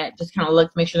anything yet. Just kind of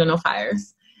look to make sure there are no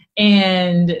fires.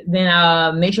 And then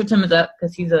I'll make sure Tim is up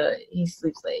because he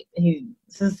sleeps late.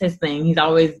 This is his thing. He's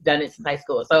always done it since high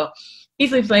school. So he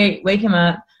sleeps late, wake him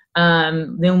up.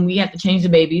 Then we have to change the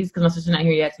babies because my sister's not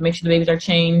here yet. So make sure the babies are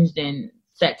changed and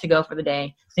set to go for the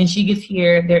day. Then she gets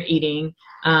here, they're eating.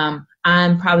 I'm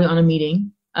probably on a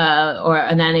meeting or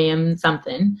a 9 a.m.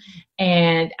 something.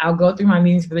 And I'll go through my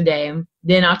meetings for the day.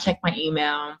 Then I'll check my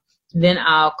email. Then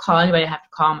I'll call anybody I have to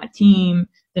call my team.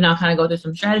 Then I'll kind of go through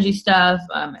some strategy stuff,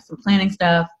 some planning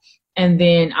stuff. And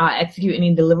then I'll execute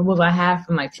any deliverables I have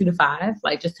from like 2 to 5,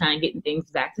 like just kind of getting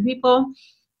things back to people.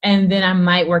 And then I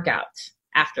might work out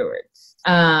afterwards.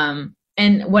 And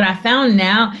what I found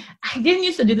now, I didn't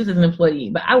used to do this as an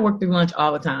employee, but I work through lunch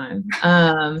all the time.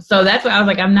 So that's why I was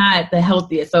like, I'm not the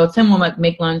healthiest. So Tim will like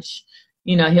make lunch,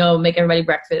 he'll make everybody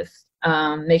breakfast,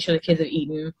 make sure the kids have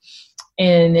eaten,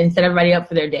 and then set everybody up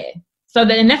for their day. So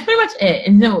then, and that's pretty much it.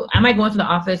 And then I might go into the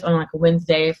office on like a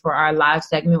Wednesday for our live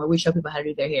segment where we show people how to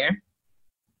do their hair.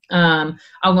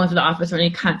 I'll go into the office for any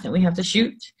content we have to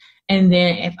shoot. And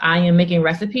then if I am making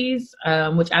recipes,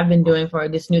 which I've been doing for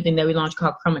this new thing that we launched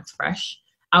called CurlMix Fresh,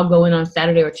 I'll go in on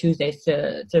Saturday or Tuesdays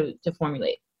to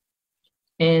formulate.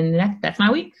 And that's my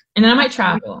week. And then I might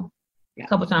travel a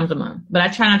couple times a month. But I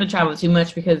try not to travel too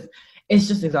much because it's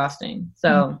just exhausting.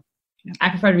 So I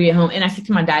prefer to be at home. And I stick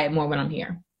to my diet more when I'm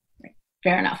here.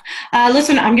 Fair enough.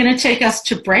 Listen, I'm going to take us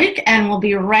to break, and we'll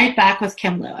be right back with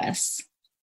Kim Lewis.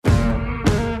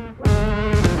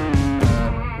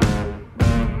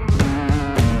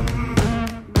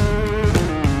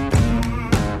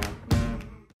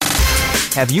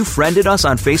 Have you friended us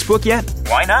on Facebook yet?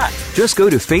 Why not? Just go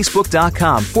to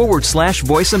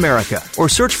facebook.com/Voice America or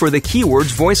search for the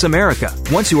keywords Voice America.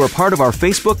 Once you are part of our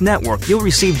Facebook network, you'll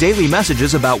receive daily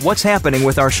messages about what's happening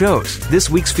with our shows, this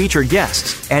week's featured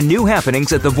guests, and new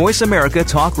happenings at the Voice America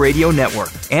Talk Radio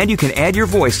Network. And you can add your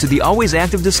voice to the always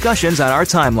active discussions on our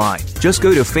timeline. Just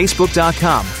go to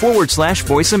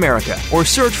facebook.com/Voice America or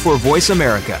search for Voice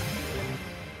America.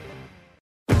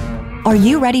 Are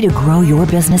you ready to grow your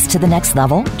business to the next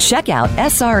level? Check out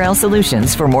SRL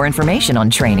Solutions for more information on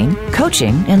training,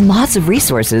 coaching, and lots of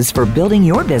resources for building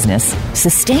your business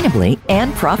sustainably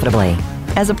and profitably.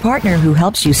 As a partner who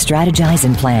helps you strategize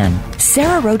and plan,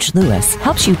 Sara Roach Lewis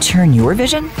helps you turn your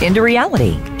vision into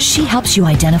reality. She helps you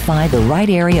identify the right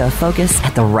area of focus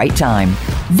at the right time.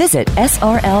 Visit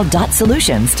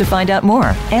srl.solutions to find out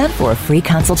more and for a free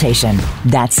consultation.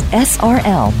 That's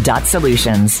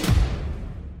srl.solutions.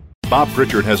 Bob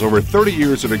Pritchard has over 30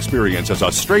 years of experience as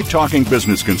a straight-talking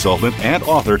business consultant and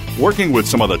author working with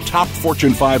some of the top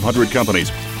Fortune 500 companies.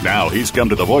 Now he's come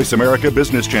to the Voice America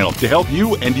Business Channel to help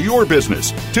you and your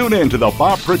business. Tune in to the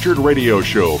Bob Pritchard Radio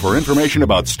Show for information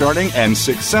about starting and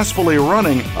successfully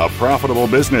running a profitable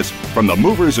business. From the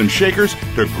movers and shakers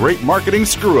to great marketing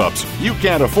screw-ups, you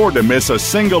can't afford to miss a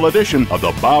single edition of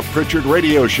the Bob Pritchard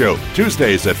Radio Show.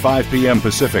 Tuesdays at 5 p.m.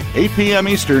 Pacific, 8 p.m.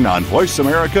 Eastern on Voice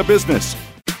America Business.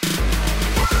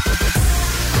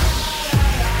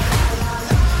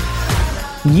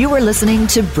 You are listening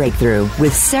to Breakthrough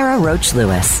with Sara Roach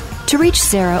Lewis. To reach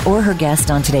Sara or her guest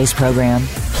on today's program,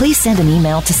 please send an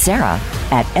email to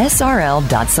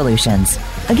Sara@srl.solutions.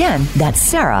 Again, that's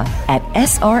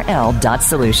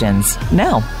Sara@srl.solutions.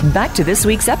 Now, back to this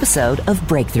week's episode of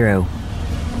Breakthrough.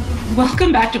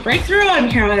 Welcome back to Breakthrough. I'm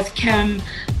here with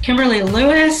Kimberly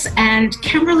Lewis. And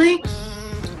Kimberly,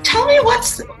 tell me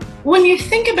when you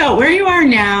think about where you are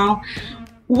now,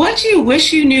 what do you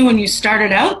wish you knew when you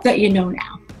started out that you know now?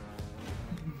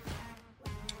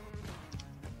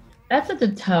 That's such a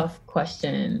tough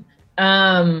question.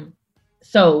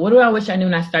 So what do I wish I knew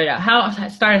when I started out? How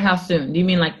soon? Do you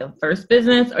mean like the first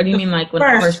business, or do you mean like when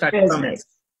I first started? No,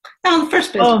 the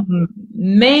first business. Oh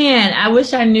man, I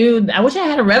wish I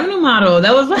had a revenue model.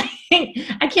 That was like,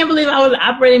 I can't believe I was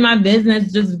operating my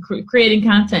business just creating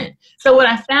content. So what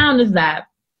I found is that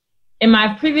in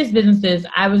my previous businesses,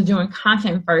 I was doing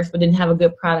content first, but didn't have a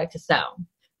good product to sell.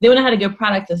 Then when I had a good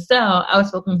product to sell, I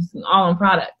was focusing all on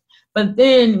product. But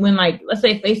then when, like, let's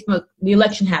say Facebook, the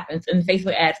election happens and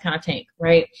Facebook ads kind of tank,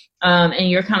 right? And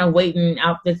you're kind of waiting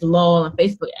out this lull in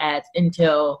Facebook ads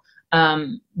until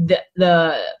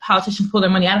the politicians pull their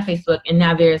money out of Facebook, and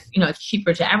now there's, it's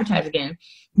cheaper to advertise again.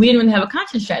 We didn't really have a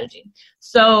content strategy.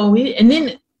 So we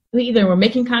either were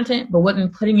making content, but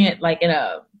wasn't putting it like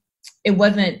we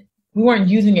weren't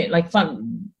using it like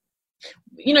fun.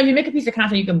 If you make a piece of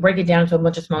content, you can break it down to a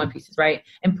bunch of smaller pieces, right?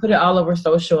 And put it all over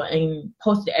social and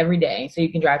post it every day so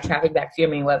you can drive traffic back to your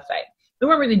main website. We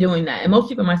weren't really doing that. And most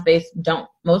people in my space don't.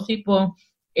 Most people,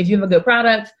 if you have a good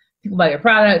product, people buy your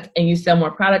product and you sell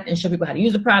more product and show people how to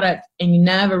use the product, and you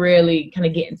never really kind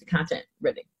of get into content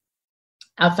really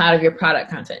outside of your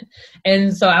product content.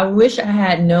 And so I wish I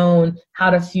had known how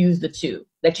to fuse the two,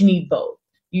 that you need both.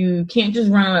 You can't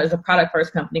just run as a product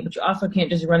first company, but you also can't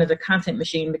just run as a content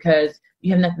machine because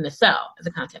you have nothing to sell as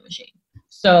a content machine.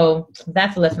 So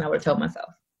that's a lesson I would have told myself.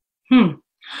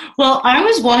 Well, I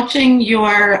was watching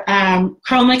your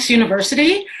CurlMix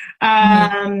University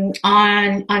on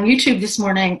YouTube this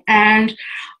morning, and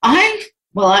I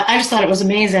just thought it was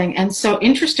amazing and so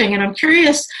interesting. And I'm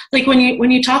curious, like when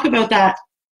you talk about that,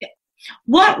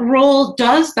 what role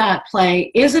does that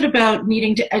play? Is it about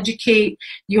needing to educate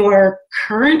your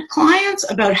current clients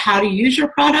about how to use your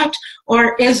product,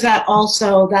 or is that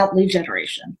also that lead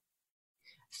generation?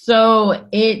 So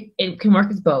it can work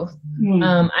as both.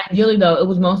 Ideally, though, it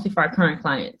was mostly for our current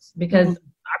clients because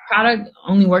our product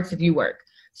only works if you work.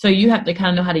 So you have to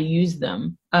kind of know how to use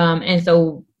them. And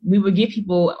so we would give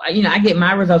people, I get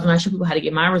my results and I show people how to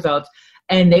get my results.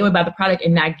 And they would buy the product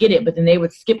and not get it, but then they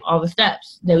would skip all the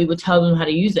steps that we would tell them how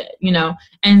to use it,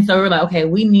 And so we're like, okay,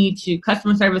 we need to,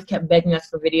 customer service kept begging us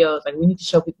for videos. Like, we need to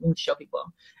show people.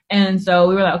 And so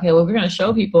we were like, okay, well, we're going to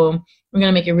show people, we're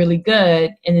going to make it really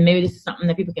good. And then maybe this is something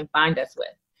that people can find us with.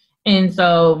 And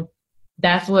so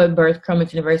that's what birthed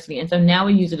CurlMix University. And so now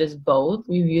we use it as both.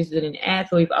 We've used it in ads,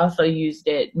 but we've also used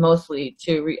it mostly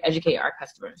to re-educate our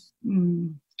customers.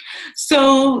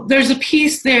 So there's a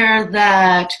piece there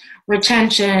that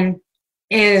retention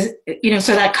is,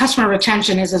 so that customer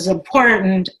retention is as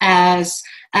important as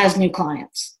new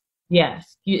clients.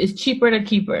 Yes. It's cheaper to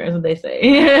keep her, is what they say.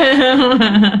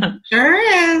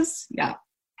 Sure is. Yeah.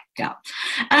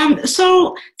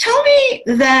 So tell me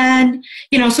then,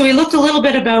 so we looked a little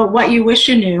bit about what you wish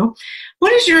you knew.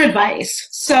 What is your advice?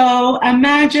 So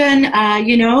imagine,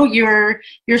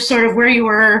 you're sort of where you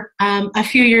were a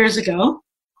few years ago.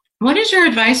 What is your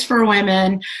advice for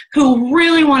women who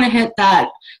really want to hit that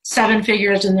 7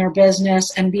 figures in their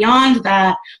business and beyond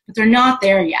that, but they're not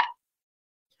there yet?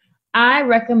 I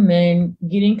recommend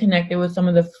getting connected with some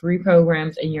of the free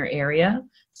programs in your area.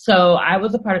 So I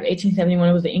was a part of 1871.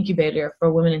 It was an incubator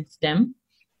for women in STEM.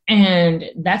 And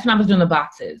that's when I was doing the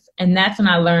boxes. And that's when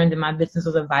I learned that my business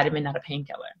was a vitamin, not a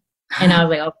painkiller. And I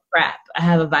was like, oh, crap, I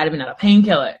have a vitamin, not a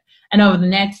painkiller. And over the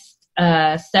next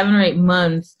 7 or 8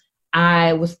 months,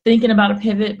 I was thinking about a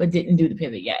pivot, but didn't do the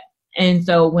pivot yet. And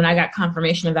so when I got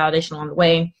confirmation and validation along the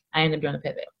way, I ended up doing the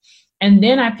pivot. And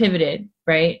then I pivoted,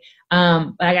 right?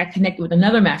 But I got connected with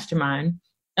another mastermind.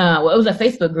 It was a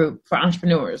Facebook group for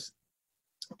entrepreneurs.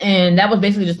 And that was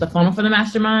basically just the funnel for the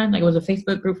mastermind. Like, it was a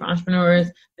Facebook group for entrepreneurs.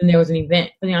 Then there was an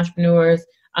event for the entrepreneurs.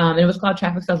 And it was called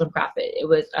Traffic, Sales, and Profit. It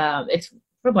was, it's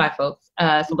for Black folks.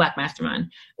 It's a Black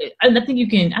mastermind. And I think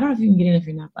I don't know if you can get in if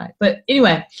you're not Black. But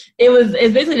anyway,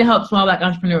 it's basically to help small Black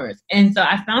entrepreneurs. And so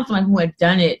I found someone who had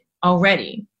done it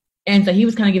already. And so he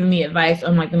was kind of giving me advice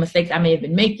on like the mistakes I may have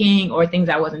been making or things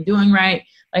I wasn't doing right.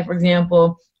 Like, for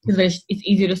example, because it's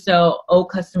easier to sell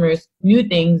old customers new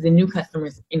things than new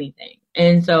customers anything.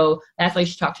 And so that's why you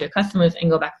should talk to your customers and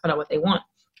go back and find out what they want.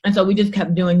 And so we just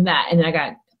kept doing that. And then I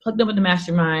got plugged up with the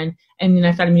mastermind. And then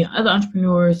I started meeting other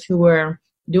entrepreneurs who were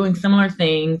doing similar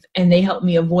things. And they helped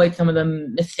me avoid some of the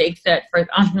mistakes that first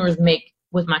entrepreneurs make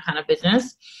with my kind of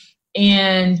business.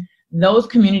 And those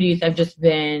communities have just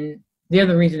been, they're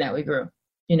the reason that we grew.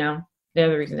 They're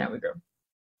the reason that we grew.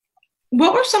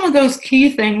 What were some of those key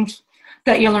things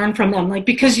that you learned from them? Like,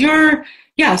 because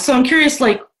so I'm curious,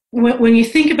 like, when you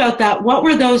think about that, what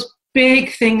were those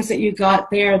big things that you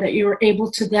got there that you were able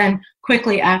to then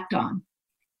quickly act on?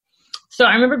 So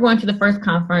I remember going to the first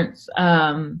conference,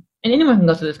 and anyone can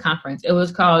go to this conference. It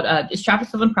was called it's Traffic,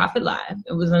 Sales, and Profit Live.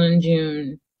 It was in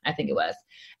June, I think it was.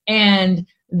 And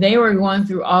they were going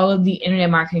through all of the internet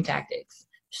marketing tactics.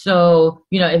 So,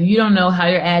 if you don't know how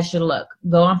your ad should look,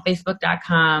 go on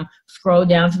Facebook.com, scroll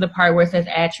down to the part where it says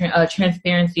ad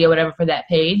transparency or whatever for that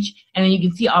page. And then you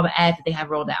can see all the ads that they have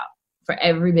rolled out for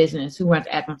every business who runs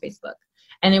ads on Facebook.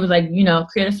 And it was like,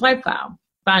 create a swipe file,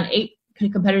 find 8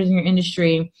 competitors in your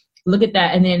industry look at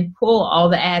that and then pull all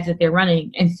the ads that they're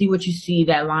running and see what you see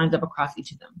that lines up across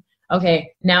each of them.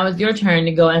 Okay, now it's your turn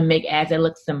to go and make ads that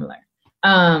look similar.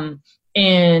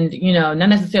 And, you know, not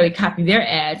necessarily copy their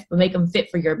ads, but make them fit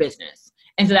for your business.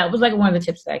 And so that was like one of the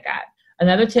tips that I got.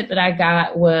 Another tip that I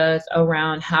got was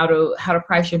around how to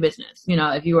price your business. You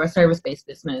know, if you were a service-based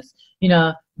business, you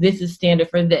know, this is standard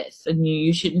for this, and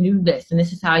you shouldn't do this, and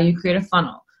this is how you create a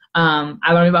funnel.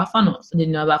 I learned about funnels. I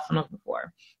didn't know about funnels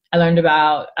before. I learned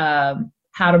about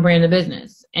how to brand a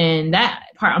business, and that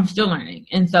part I'm still learning.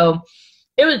 And so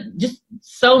it was just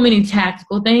so many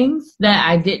tactical things that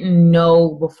I didn't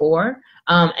know before.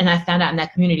 And I found out in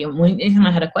that community. And anytime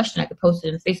I had a question, I could post it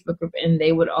in a Facebook group, and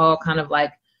they would all kind of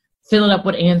like fill it up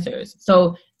with answers.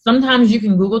 So sometimes you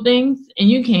can Google things, and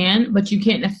you can, but you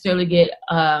can't necessarily get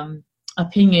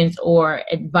opinions or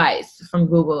advice from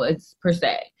Google. It's per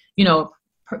se, you know,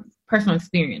 personal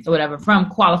experience or whatever from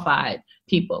qualified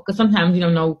people. Because sometimes you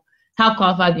don't know how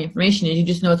qualified the information is. You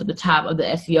just know it's at the top of the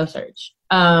SEO search.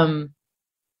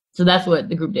 So that's what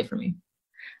the group did for me.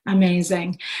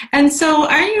 Amazing. And so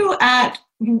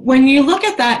when you look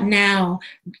at that now,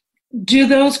 do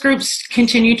those groups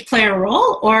continue to play a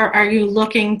role, or are you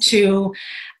looking to,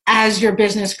 as your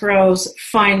business grows,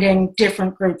 finding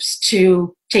different groups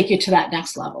to take you to that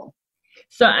next level?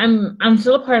 So I'm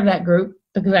still a part of that group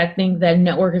because I think that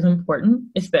network is important,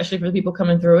 especially for the people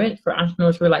coming through it, for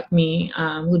entrepreneurs who are like me,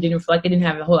 who didn't feel like they didn't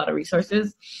have a whole lot of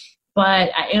resources.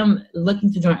 But I am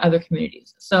looking to join other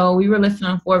communities. So we were listed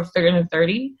on Forbes 30 Under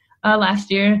 30 last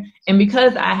year. And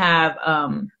because I have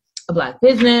a Black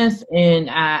business and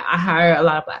I hire a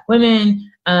lot of Black women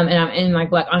and I'm in like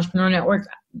Black entrepreneur networks,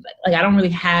 like I don't really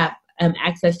have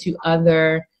access to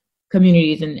other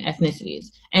communities and ethnicities.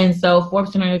 And so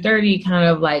Forbes 30 Under 30 kind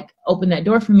of like opened that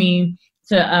door for me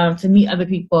to meet other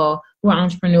people who are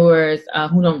entrepreneurs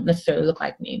who don't necessarily look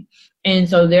like me. And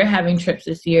so they're having trips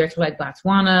this year to like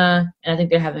Botswana, and I think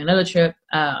they're having another trip,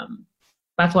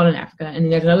 Botswana in Africa, and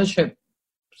then there's another trip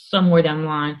somewhere down the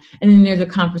line, and then there's a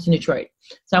conference in Detroit.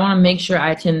 So I want to make sure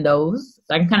I attend those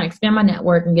so I can kind of expand my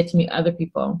network and get to meet other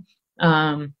people,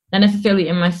 not necessarily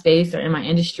in my space or in my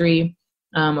industry,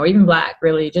 or even Black,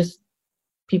 really, just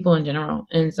people in general.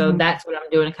 And so that's what I'm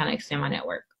doing to kind of extend my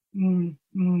network.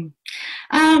 Mm-hmm.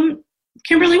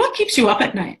 Kimberly, what keeps you up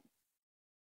at night?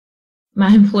 My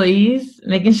employees,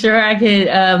 making sure I could,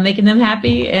 making them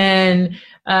happy and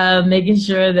making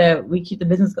sure that we keep the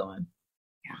business going.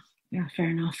 Yeah, fair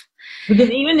enough. Because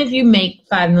even if you make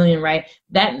 $5 million, right,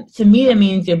 that to me, that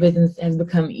means your business has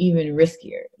become even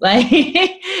riskier. Like,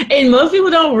 and most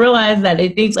people don't realize that. They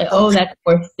think like, oh, that's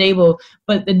more stable.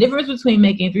 But the difference between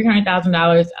making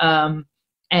 $300,000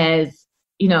 as,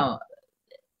 you know,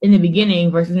 in the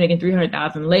beginning versus making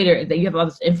 $300,000 later is that you have all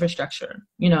this infrastructure,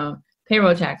 you know,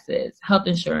 payroll taxes, health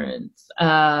insurance,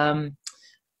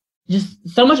 just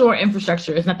so much more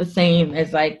infrastructure. It's not the same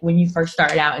as like when you first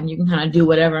started out and you can kind of do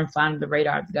whatever and fly under the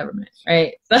radar of the government,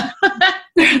 right? So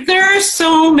there are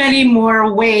so many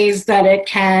more ways that it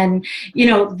can, you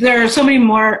know, there are so many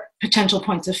more potential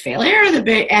points of failure.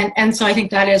 And so I think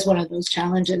that is one of those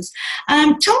challenges.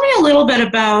 Tell me a little bit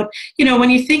about, you know, when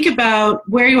you think about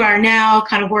where you are now,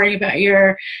 kind of worrying about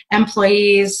your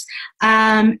employees,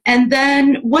 and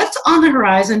then what's on the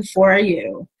horizon for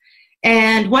you?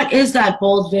 And what is that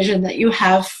bold vision that you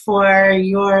have for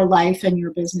your life and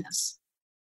your business?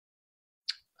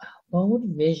 Bold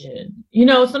vision. You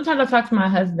know, sometimes I talk to my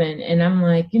husband and I'm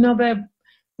like, you know, babe,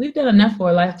 we've done enough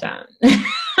for a lifetime. we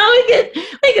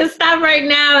can stop right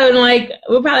now and like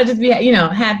we'll probably just be, you know,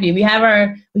 happy. We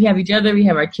have each other, we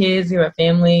have our kids, we have our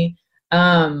family.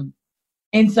 And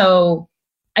so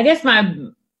I guess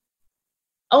I'm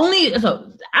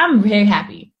very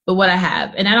happy with what I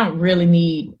have, and I don't really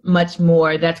need much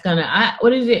more. That's gonna,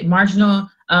 what is it? Marginal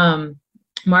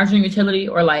utility,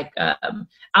 or like,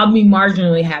 I'll be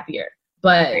marginally happier,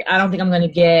 but I don't think I'm gonna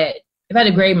get, if I had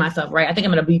to grade myself, right, I think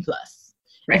I'm at a B+.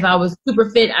 Right. If I was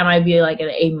super fit, I might be like at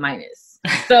an A-.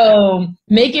 So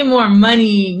making more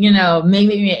money, you know,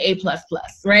 maybe an A++,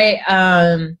 right?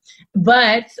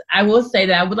 But I will say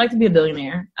that I would like to be a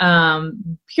billionaire,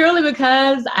 purely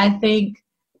because I think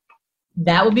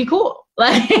that would be cool.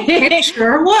 Like, it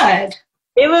sure would.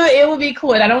 It would be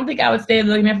cool. And I don't think I would stay a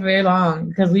billionaire for very long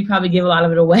because we probably give a lot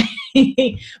of it away.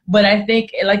 But I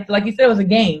think, like you said, it was a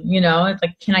game. You know, it's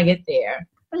like, can I get there?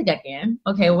 I think I can.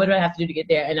 Okay, what do I have to do to get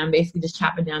there? And I'm basically just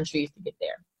chopping down trees to get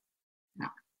there.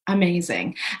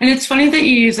 Amazing. And it's funny that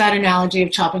you use that analogy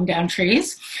of chopping down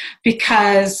trees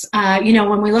because, you know,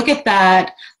 when we look at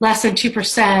that less than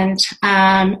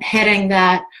 2% hitting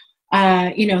that,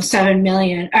 you know, $7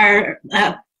 million or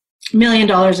 $1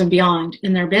 million and beyond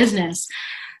in their business,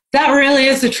 That really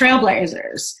is the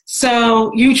trailblazers.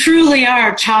 So you truly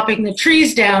are chopping the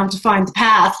trees down to find the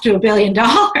path to $1 billion.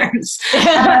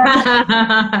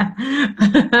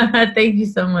 Thank you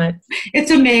so much.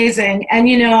 It's amazing. And,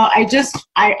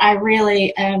 I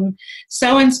really am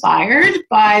so inspired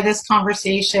by this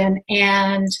conversation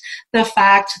and the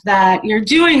fact that you're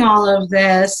doing all of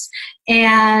this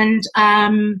and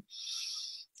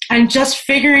just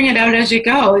figuring it out as you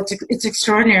go. It's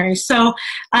extraordinary. So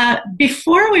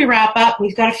before we wrap up,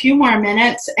 we've got a few more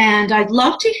minutes, and I'd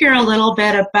love to hear a little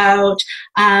bit about,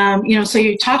 so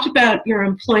you talked about your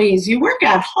employees. You work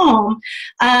at home.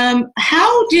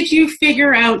 How did you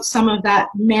figure out some of that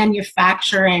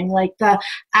manufacturing, like the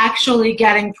actually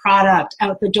getting product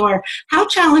out the door? How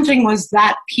challenging was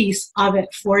that piece of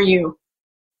it for you?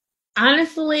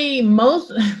 Honestly,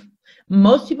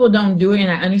 most people don't do it,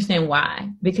 and I understand why,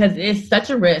 because it's such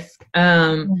a risk.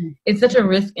 It's such a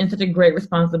risk and such a great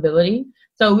responsibility.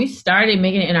 So we started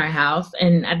making it in our house,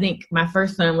 and I think my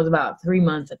first son was about 3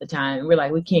 months at the time. And we're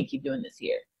like, we can't keep doing this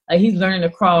here. Like, he's learning to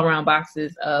crawl around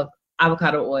boxes of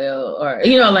avocado oil, or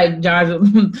like jars of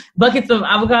buckets of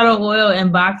avocado oil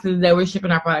and boxes that we're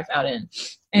shipping our products out in.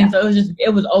 And so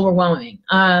it was overwhelming.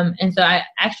 And so I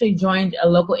actually joined a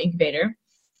local incubator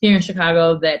here in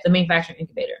Chicago that's a manufacturing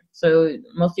incubator. So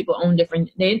most people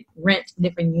they rent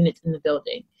different units in the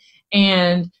building.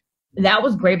 And that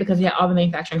was great because they had all the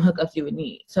manufacturing hookups you would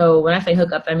need. So when I say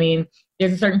hookups, I mean,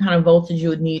 there's a certain kind of voltage you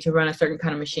would need to run a certain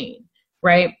kind of machine,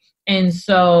 right? And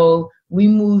so we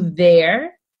moved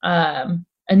there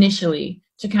initially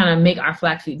to kind of make our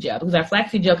flaxseed gel, because our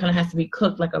flaxseed gel kind of has to be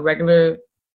cooked like a regular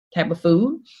type of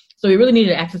food. So we really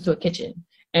needed access to a kitchen.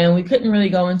 And we couldn't really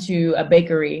go into a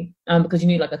bakery because you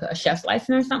need like a chef's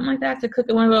license or something like that to cook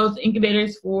at one of those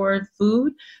incubators for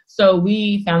food. So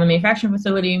we found a manufacturing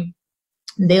facility.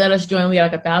 They let us join. We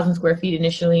had like 1,000 square feet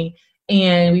initially.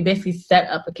 And we basically set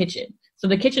up a kitchen. So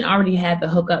the kitchen already had the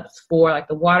hookups for like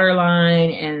the water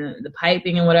line and the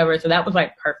piping and whatever. So that was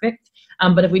like perfect.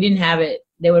 But if we didn't have it,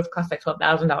 they would have cost like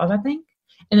 $12,000, I think.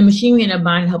 And the machine we ended up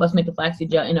buying to help us make the flaxseed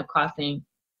gel ended up costing,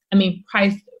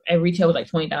 price at retail was like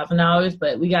 $20,000,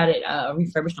 but we got it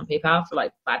refurbished on PayPal for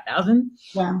like $5,000.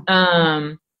 Wow.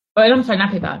 But I'm sorry,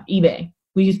 not PayPal, eBay.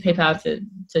 We used PayPal to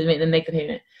make the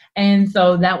payment. And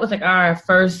so that was like our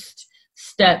first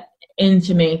step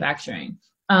into manufacturing.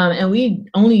 And we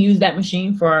only used that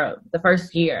machine for the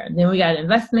first year. Then we got an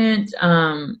investment,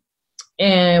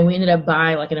 and we ended up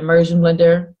buying like an immersion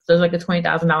blender. So it's like a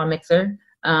 $20,000 mixer,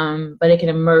 but it can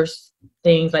immerse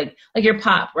things like your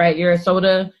pop, right? Your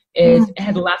soda. It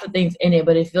has lots of things in it,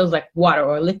 but it feels like water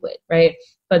or liquid, right?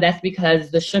 But that's because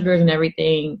the sugars and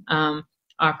everything are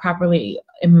properly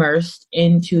immersed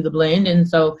into the blend. And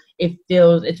so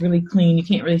it's really clean. You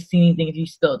can't really see anything if you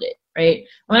spilled it, right?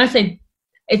 When I say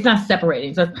it's not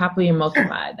separating, so it's properly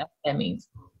emulsified. That's what that means.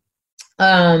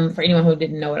 For anyone who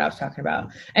didn't know what I was talking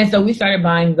about. And so we started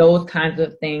buying those kinds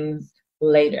of things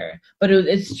later. But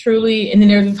it's truly, and then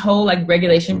there's this whole like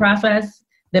regulation process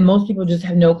that most people just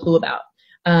have no clue about.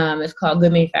 It's called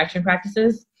Good Manufacturing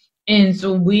Practices. And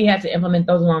so we have to implement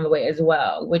those along the way as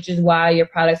well, which is why your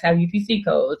products have UPC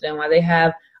codes and why they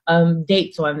have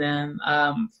dates on them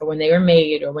for when they were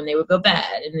made or when they would go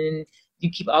bad. And then you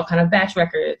keep all kind of batch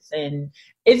records, and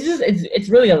it's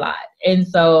really a lot. And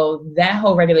so that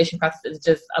whole regulation process is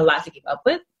just a lot to keep up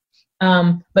with.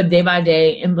 But day by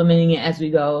day, implementing it as we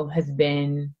go has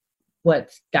been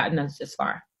what's gotten us this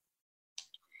far.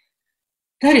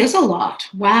 That is a lot.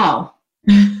 Wow.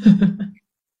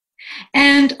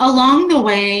 And along the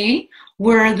way,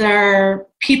 were there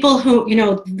people who,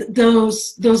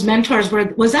 those mentors,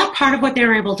 was that part of what they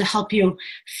were able to help you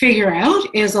figure out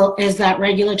is that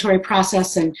regulatory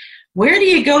process, and where do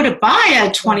you go to buy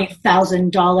a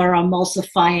 $20,000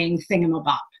 emulsifying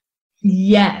thingamabob?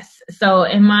 Yes. So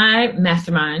in my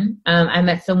mastermind, I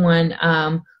met someone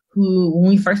who, when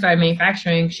we first started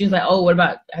manufacturing, she was like, oh, what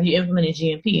about, have you implemented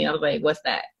GMP? I was like, what's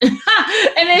that?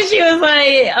 And then she was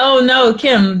like, oh no,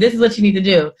 Kim, this is what you need to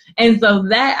do. And so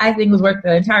that, I think, was worth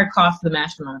the entire cost of the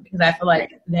mastermind, because I feel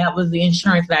like that was the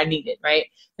insurance that I needed, right?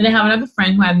 Then I have another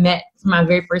friend who I met from my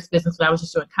very first business when I was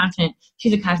just doing content.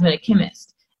 She's a cosmetic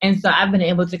chemist. And so I've been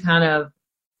able to kind of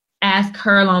ask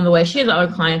her along the way. She has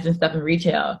other clients and stuff in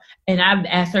retail. And I've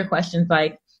asked her questions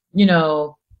like,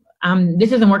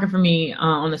 this isn't working for me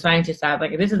on the scientist side.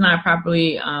 Like, if this is not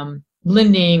properly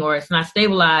blending or it's not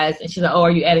stabilized, and she's like, oh,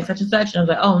 are you adding such and such? And I was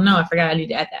like, oh, no, I forgot I need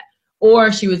to add that.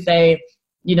 Or she would say,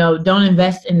 don't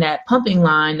invest in that pumping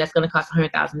line that's going to cost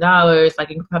 $100,000. Like,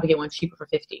 you can probably get one cheaper for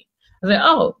 $50,000. I was like,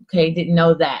 oh, okay, didn't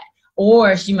know that.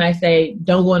 Or she might say,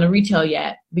 don't go into retail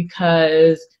yet,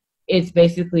 because it's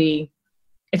basically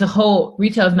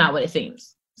retail is not what it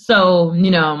seems. So,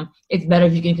 it's better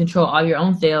if you can control all your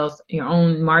own sales, your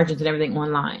own margins and everything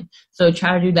online. So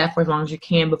try to do that for as long as you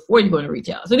can before you go into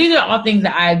retail. So these are all things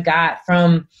that I got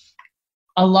from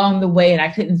along the way. And I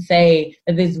couldn't say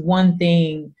that this one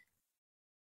thing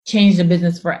changed the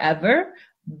business forever,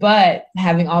 but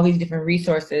having all these different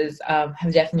resources have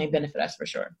definitely benefited us for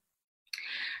sure.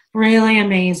 Really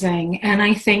amazing. And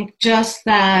I think just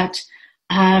that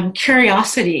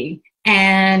curiosity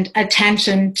and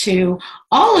attention to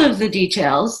all of the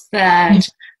details that,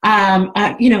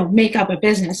 make up a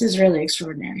business is really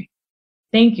extraordinary.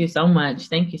 Thank you so much.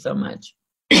 Thank you so much.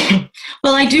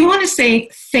 Well, I do want to say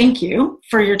thank you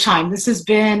for your time. This has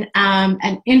been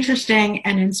an interesting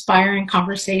and inspiring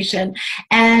conversation,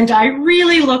 and I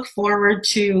really look forward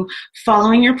to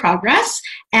following your progress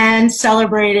and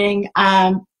celebrating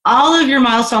all of your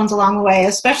milestones along the way,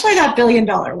 especially that $1 billion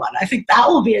one. I think that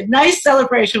will be a nice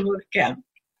celebration with Kim.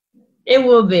 It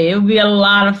will be. It will be a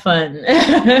lot of fun.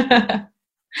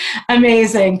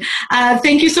 Amazing.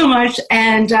 Thank you so much.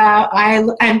 And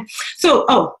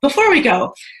before we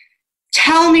go,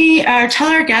 tell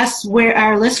our guests,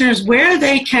 our listeners, where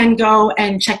they can go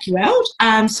and check you out,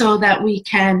 so that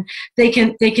they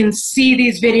can see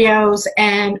these videos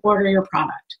and order your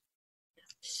product.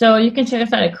 So you can check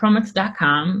us out at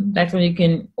CurlMix.com. That's where you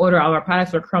can order all our products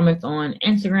for CurlMix on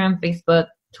Instagram, Facebook,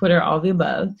 Twitter, all the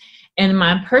above. And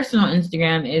my personal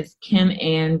Instagram is Kim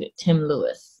and Tim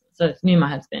Lewis. So it's me and my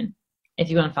husband,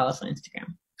 if you want to follow us on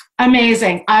Instagram.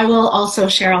 Amazing. I will also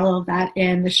share all of that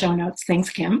in the show notes. Thanks,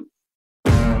 Kim.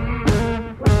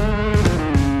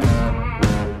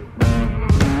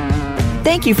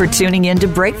 Thank you for tuning in to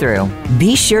Breakthrough.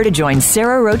 Be sure to join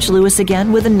Sara Roach Lewis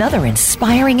again with another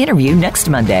inspiring interview next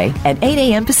Monday at 8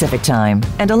 a.m. Pacific Time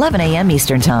and 11 a.m.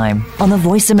 Eastern Time on the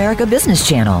Voice America Business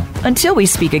Channel. Until we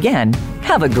speak again,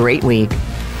 have a great week.